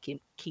where you can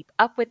keep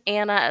up with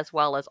Anna, as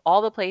well as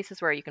all the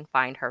places where you can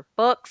find her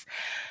books.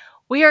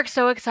 We are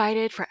so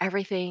excited for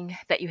everything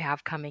that you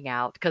have coming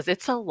out because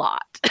it's a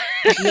lot.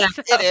 Yes,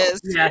 it is.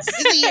 Yes.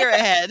 It's a year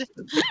ahead.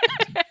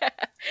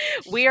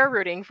 We are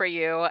rooting for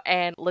you.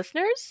 And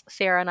listeners,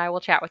 Sarah and I will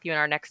chat with you in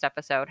our next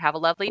episode. Have a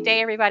lovely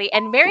day, everybody.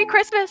 And Merry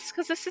Christmas,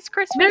 because this is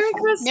Christmas. Merry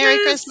Christmas.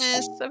 Merry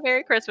Christmas. So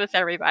Merry Christmas,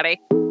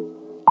 everybody.